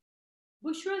Limited.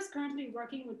 Bushra is currently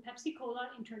working with Pepsi Cola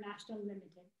International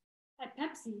Limited. At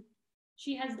Pepsi,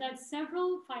 she has led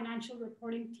several financial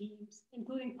reporting teams,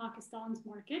 including Pakistan's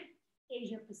market,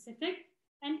 Asia Pacific,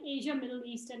 and Asia, Middle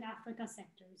East, and Africa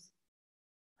sectors.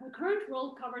 Her current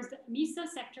role covers the AMISA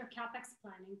sector CapEx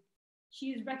planning. She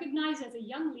is recognized as a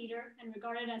young leader and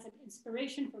regarded as an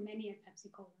inspiration for many at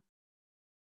Pepsi Cola.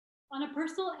 On a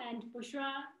personal end,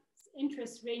 Bushra's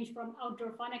interests range from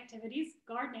outdoor fun activities,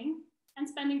 gardening, and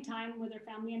spending time with her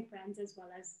family and friends, as well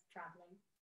as traveling.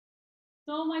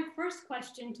 So my first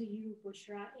question to you,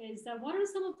 Bushra, is that what are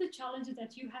some of the challenges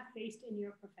that you have faced in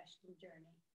your professional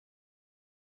journey?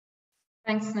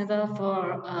 Thanks, Nida,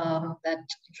 for that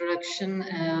introduction.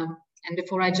 And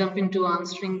before I jump into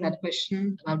answering that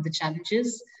question about the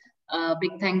challenges,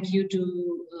 big thank you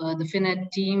to the FinEd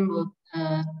team,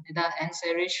 Nida and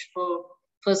Sairish, for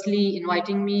firstly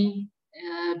inviting me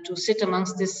to sit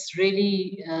amongst this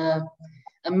really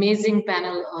amazing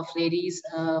panel of ladies.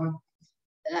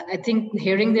 I think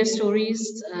hearing their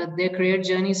stories, their career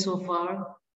journey so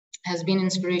far has been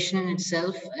inspiration in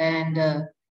itself. And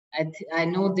I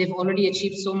know they've already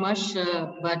achieved so much,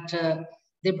 but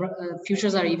their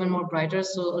futures are even more brighter.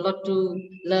 So a lot to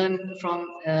learn from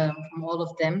all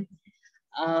of them.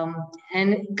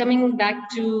 And coming back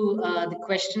to the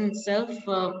question itself,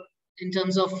 in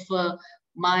terms of the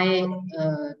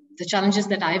challenges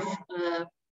that I've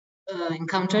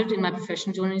encountered in my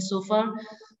professional journey so far,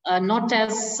 not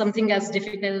as something as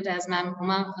difficult as Ma'am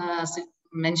Uma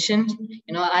mentioned.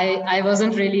 You know, I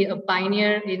wasn't really a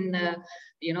pioneer in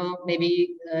you know,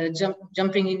 maybe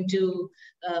jumping into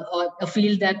a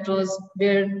field that was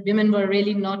where women were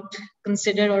really not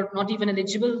considered or not even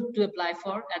eligible to apply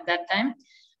for at that time.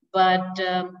 But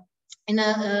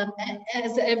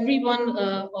as every one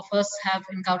of us have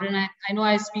encountered, and I know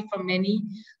I speak for many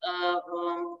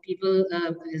people,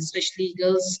 especially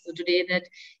girls today, that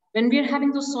when we're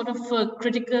having those sort of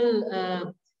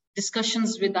critical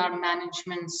discussions with our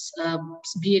managements,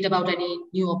 be it about any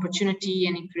new opportunity,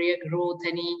 any career growth,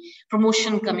 any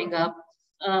promotion coming up,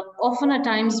 often at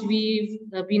times we've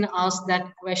been asked that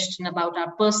question about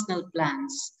our personal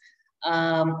plans,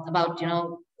 about, you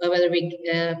know, whether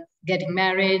we're getting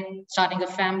married, starting a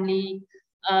family,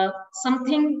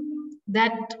 something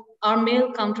that our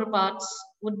male counterparts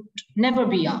would never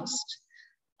be asked.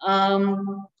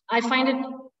 I find it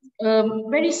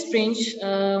very strange,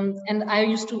 and I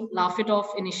used to laugh it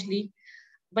off initially,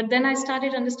 but then I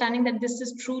started understanding that this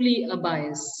is truly a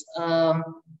bias,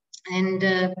 and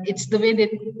it's the way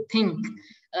they think.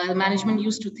 Management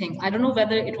used to think. I don't know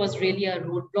whether it was really a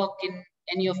roadblock in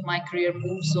any of my career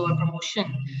moves or promotion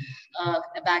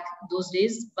back those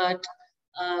days, but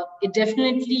it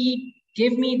definitely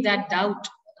gave me that doubt.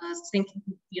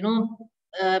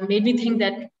 Made me think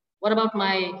that what about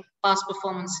my past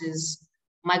performances,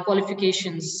 my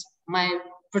qualifications, my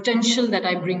potential that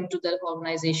I bring to the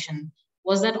organization?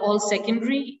 Was that all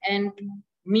secondary? And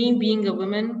me being a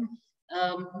woman,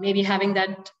 maybe having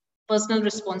that personal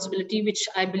responsibility, which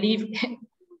I believe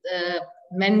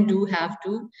men do have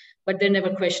to, but they're never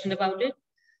questioned about it.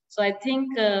 So I think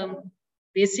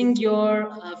basing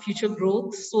your future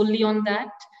growth solely on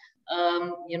that,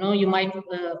 you might,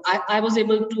 I was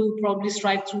able to probably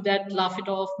stride through that, laugh it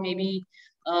off maybe,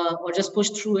 or just push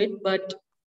through it. But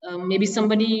maybe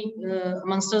somebody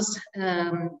amongst us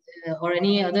or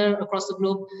any other across the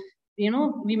globe,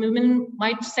 we women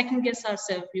might second guess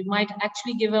ourselves. We might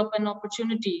actually give up an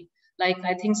opportunity. Like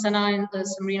I think Sana and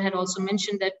Samreen had also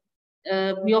mentioned that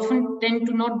we often tend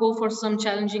to not go for some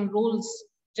challenging roles,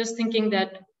 just thinking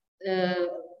that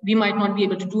we might not be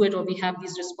able to do it, or we have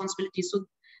these responsibilities. So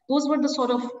those were the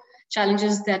sort of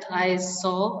challenges that I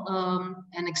saw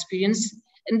and experienced.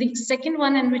 And the second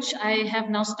one, in which I have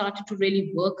now started to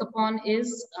really work upon,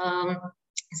 is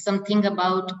something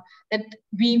about that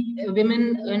we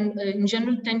women in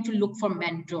general tend to look for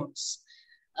mentors.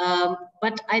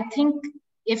 But I think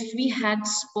if we had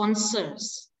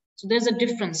sponsors, so there's a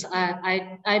difference.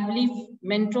 I believe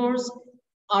mentors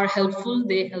are helpful.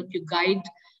 They help you guide,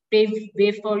 pave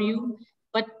way for you,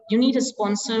 but you need a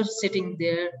sponsor sitting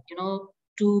there,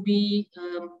 to be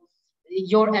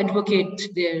your advocate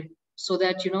there, so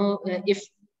that, if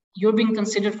you're being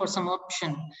considered for some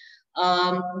option,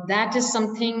 that is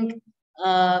something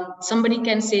somebody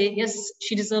can say, yes,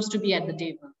 she deserves to be at the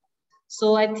table.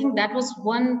 So I think that was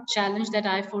one challenge that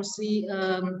I foresee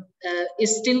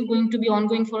is still going to be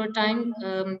ongoing for a time.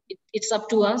 It's up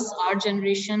to us, our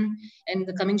generation and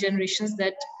the coming generations,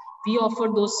 that we offer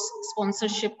those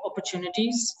sponsorship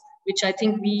opportunities, which I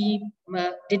think we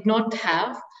did not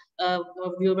have,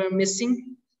 we were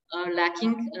missing,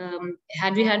 lacking.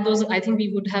 Had we had those, I think we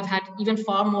would have had even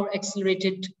far more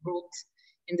accelerated growth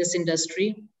in this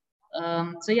industry.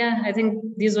 So yeah, I think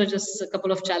these were just a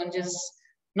couple of challenges,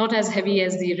 not as heavy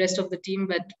as the rest of the team,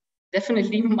 but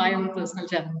definitely my own personal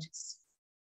challenges.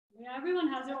 Yeah, everyone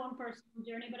has their own personal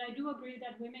journey, but I do agree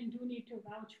that women do need to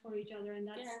vouch for each other, and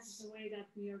that's yes. the way that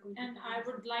we are going to. And I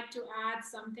would like to add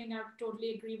something. I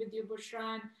totally agree with you,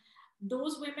 Bushra. And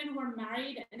those women who are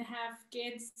married and have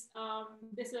kids,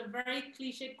 this is a very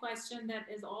cliche question that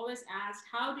is always asked.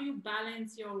 How do you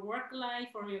balance your work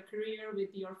life or your career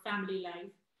with your family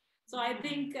life? So I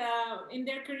think in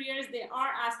their careers, they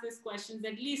are asked these questions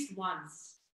at least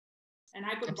once. And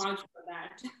I could vouch for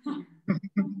that.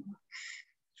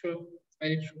 True,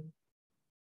 very true.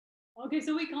 Okay,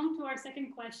 so we come to our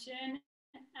second question,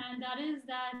 and that is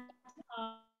that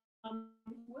a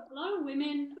lot of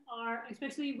women are,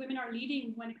 especially women, are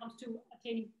leading when it comes to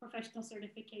attaining professional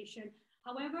certification.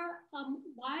 However,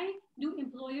 why do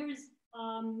employers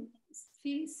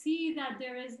see that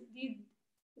there is the,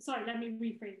 sorry, let me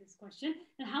rephrase this question.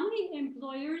 And how many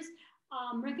employers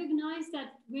recognize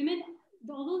that women,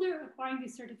 although they're acquiring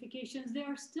these certifications, they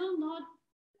are still not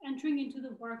entering into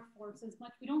the workforce as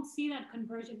much? We don't see that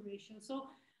conversion ratio. So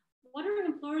what are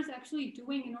employers actually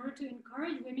doing in order to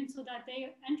encourage women so that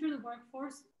they enter the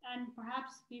workforce, and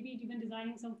perhaps maybe even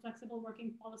designing some flexible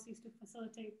working policies to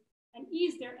facilitate and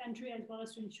ease their entry, as well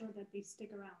as to ensure that they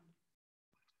stick around?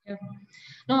 Yeah.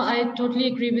 No, I totally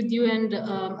agree with you. And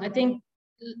I think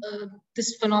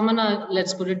this phenomena,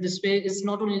 let's put it this way, is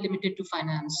not only limited to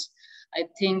finance. I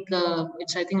think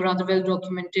it's rather well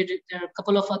documented. There are a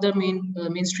couple of other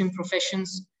mainstream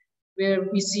professions where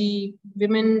we see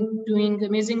women doing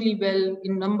amazingly well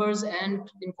in numbers and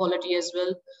in quality as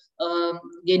well,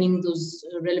 gaining those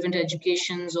relevant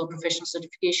educations or professional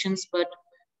certifications, but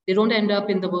they don't end up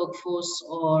in the workforce,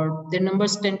 or their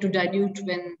numbers tend to dilute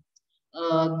when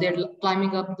they're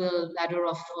climbing up the ladder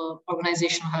of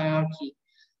organizational hierarchy.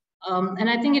 And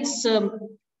I think it's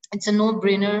a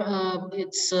no-brainer.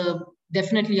 It's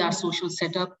definitely our social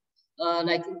setup.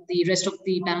 Like the rest of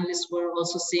the panelists were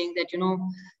also saying that, you know,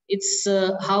 it's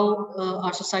how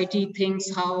our society thinks,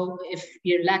 how if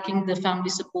we're lacking the family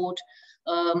support,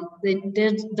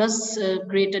 it does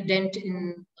create a dent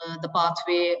in the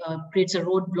pathway, creates a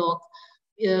roadblock.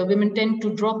 Women tend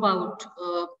to drop out.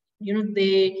 You know,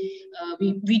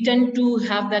 we tend to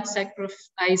have that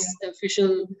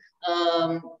sacrificial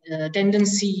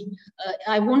tendency.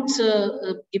 I won't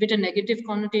give it a negative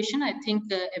connotation. I think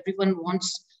everyone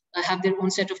wants have their own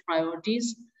set of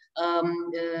priorities.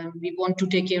 We want to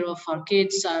take care of our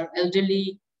kids, our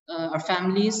elderly, our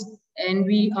families, and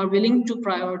we are willing to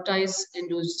prioritize and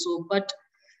do so. But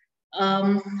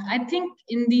I think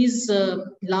in these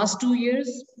last 2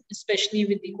 years, especially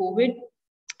with the COVID,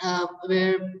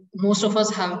 where most of us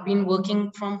have been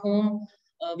working from home,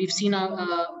 we've seen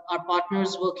our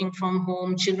partners working from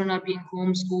home, children are being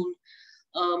homeschooled.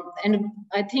 And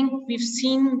I think we've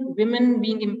seen women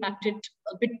being impacted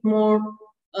a bit more,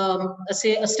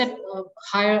 say a step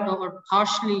higher or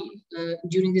harshly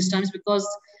during these times, because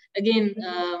again,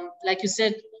 like you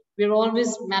said, we're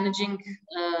always managing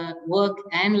work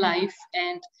and life,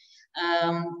 and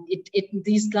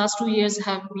these last 2 years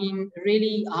have been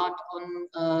really hard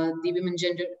on the women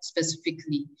gender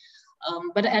specifically.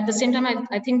 But at the same time,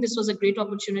 I think this was a great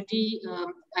opportunity.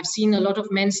 I've seen a lot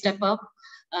of men step up.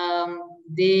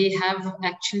 They have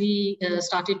actually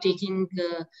started taking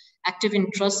active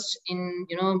interest in,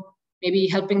 you know, maybe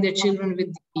helping their children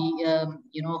with the,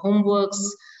 you know, homeworks,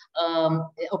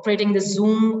 operating the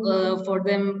Zoom for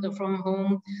them from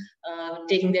home,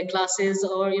 taking their classes,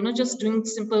 or, you know, just doing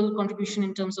simple contribution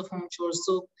in terms of home chores.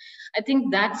 So I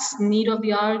think that's need of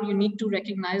the hour. You need to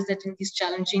recognize that in these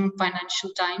challenging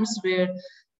financial times, where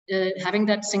having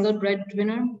that single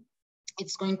breadwinner,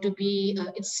 it's going to be,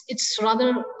 it's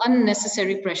rather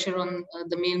unnecessary pressure on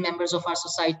the male members of our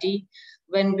society,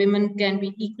 when women can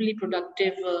be equally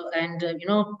productive and, you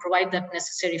know, provide that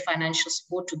necessary financial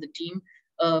support to the team,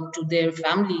 to their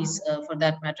families for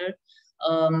that matter,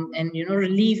 and, you know,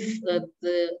 relieve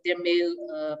their male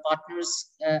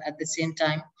partners at the same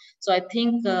time. So I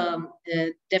think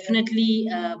definitely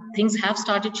things have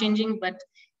started changing, but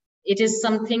it is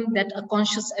something that a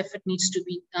conscious effort needs to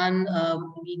be done.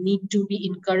 We need to be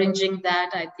encouraging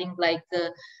that. I think, like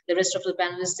the rest of the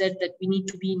panelists said, that we need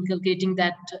to be inculcating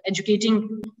that,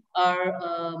 educating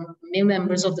are male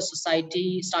members of the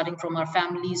society, starting from our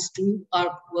families to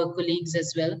our work colleagues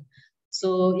as well.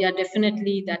 So yeah,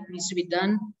 definitely that needs to be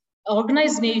done.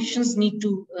 Organizations need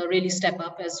to really step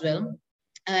up as well.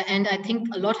 And I think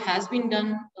a lot has been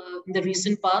done in the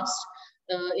recent past.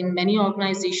 In many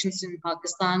organizations in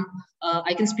Pakistan.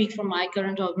 I can speak from my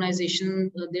current organization.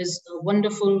 There's a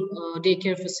wonderful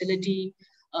daycare facility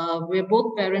where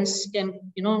both parents can,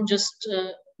 just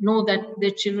know that their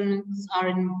children are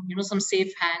in, some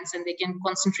safe hands and they can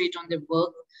concentrate on their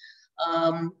work.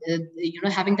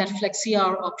 Having that flexi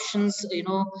hour options,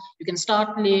 you can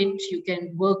start late, you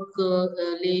can work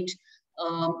late.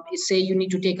 Say you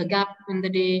need to take a gap in the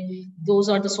day. Those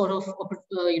are the sort of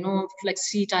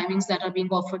flexi timings that are being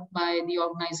offered by the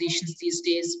organizations these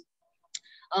days.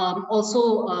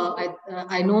 Also,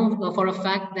 I know for a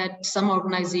fact that some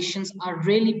organizations are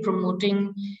really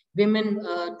promoting women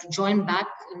to join back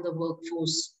in the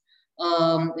workforce.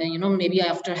 Maybe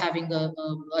after having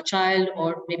a child,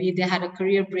 or maybe they had a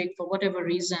career break for whatever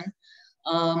reason.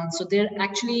 So they're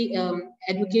actually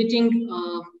educating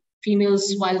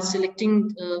females while selecting,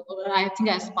 I think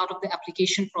as part of the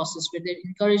application process, where they're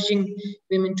encouraging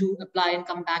women to apply and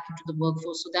come back into the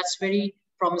workforce. So that's very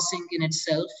promising in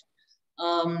itself.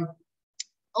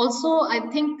 Also, I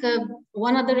think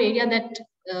one other area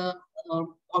that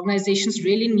organizations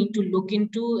really need to look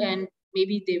into, and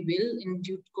maybe they will in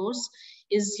due course,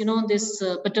 is this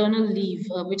paternal leave,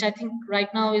 which I think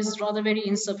right now is rather very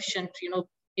insufficient.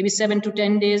 Maybe 7 to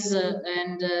 10 days,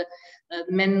 and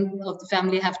men of the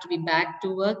family have to be back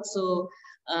to work. So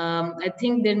I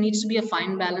think there needs to be a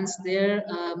fine balance there.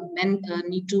 Men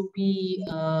need to be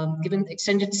given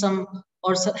extended some,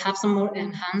 or have some more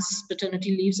enhanced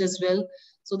paternity leaves as well,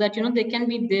 so that they can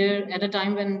be there at a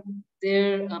time when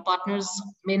their partners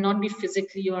may not be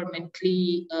physically or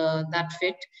mentally that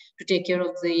fit to take care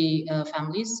of the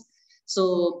families.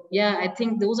 So yeah, I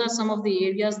think those are some of the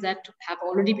areas that have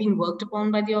already been worked upon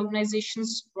by the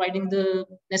organizations, providing the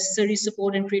necessary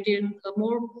support and creating a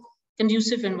more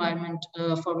conducive environment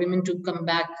for women to come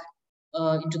back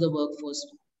into the workforce.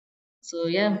 So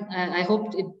yeah, I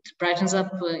hope it brightens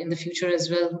up in the future as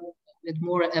well, with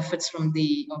more efforts from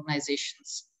the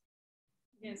organizations.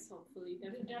 Yes, hopefully.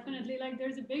 Definitely, like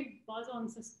there's a big buzz on,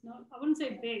 I wouldn't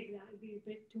say big, that would be a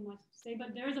bit too much to say,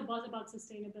 but there's a buzz about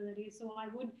sustainability. So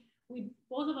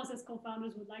both of us as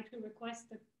co-founders would like to request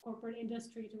the corporate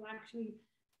industry to actually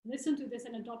listen to this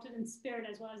and adopt it in spirit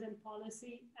as well as in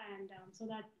policy, and so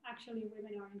that actually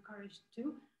women are encouraged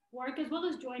to work as well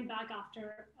as join back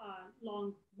after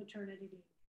long maternity leave.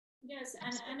 Yes,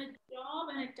 and a job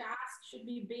and a task should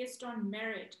be based on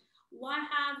merit. Why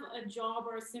have a job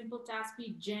or a simple task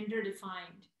be gender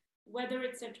defined, whether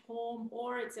it's at home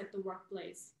or it's at the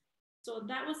workplace? So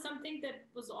that was something that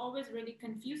was always really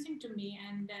confusing to me,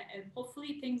 and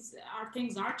hopefully things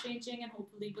are changing, and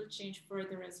hopefully will change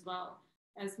further as well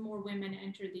as more women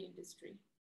enter the industry.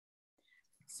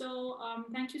 So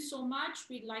thank you so much.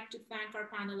 We'd like to thank our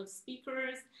panel of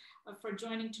speakers for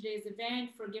joining today's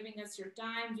event, for giving us your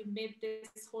time. You made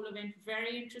this whole event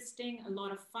very interesting, a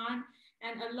lot of fun,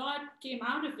 and a lot came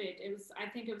out of it. I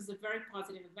think it was a very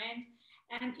positive event.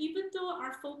 And even though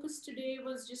our focus today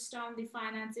was just on the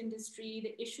finance industry,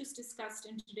 the issues discussed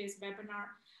in today's webinar,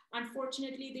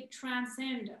 unfortunately, they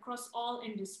transcend across all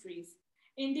industries,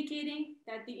 indicating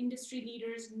that the industry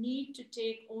leaders need to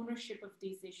take ownership of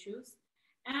these issues.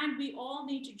 And we all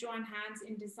need to join hands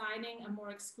in designing a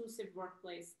more exclusive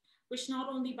workplace, which not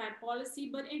only by policy,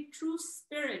 but in true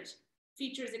spirit,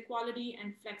 features equality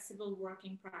and flexible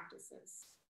working practices.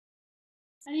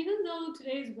 And even though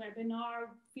today's webinar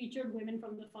featured women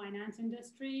from the finance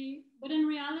industry, but in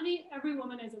reality, every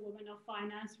woman is a woman of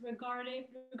finance,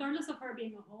 regardless of her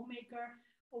being a homemaker,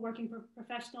 a working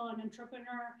professional, an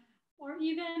entrepreneur, or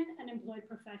even an employed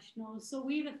professional. So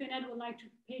we, the FinEd, would like to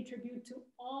pay tribute to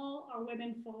all our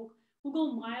women folk who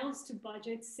go miles to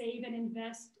budget, save, and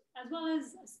invest, as well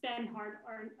as spend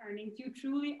hard-earned earnings. You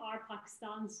truly are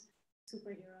Pakistan's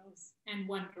superheroes. And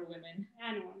Wonder Women.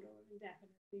 And Wonder Women,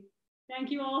 definitely. Thank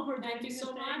you all for joining us. Thank you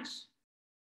so much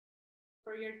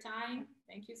for your time.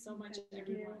 Thank you so much,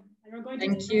 everyone. And we're going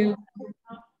Thank you.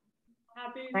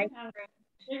 Happy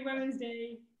Women's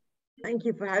Day. Thank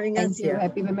you for having us here.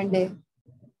 Happy Women's Day.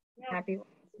 Happy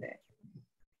Women's Day.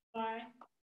 Bye.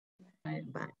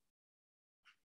 Bye.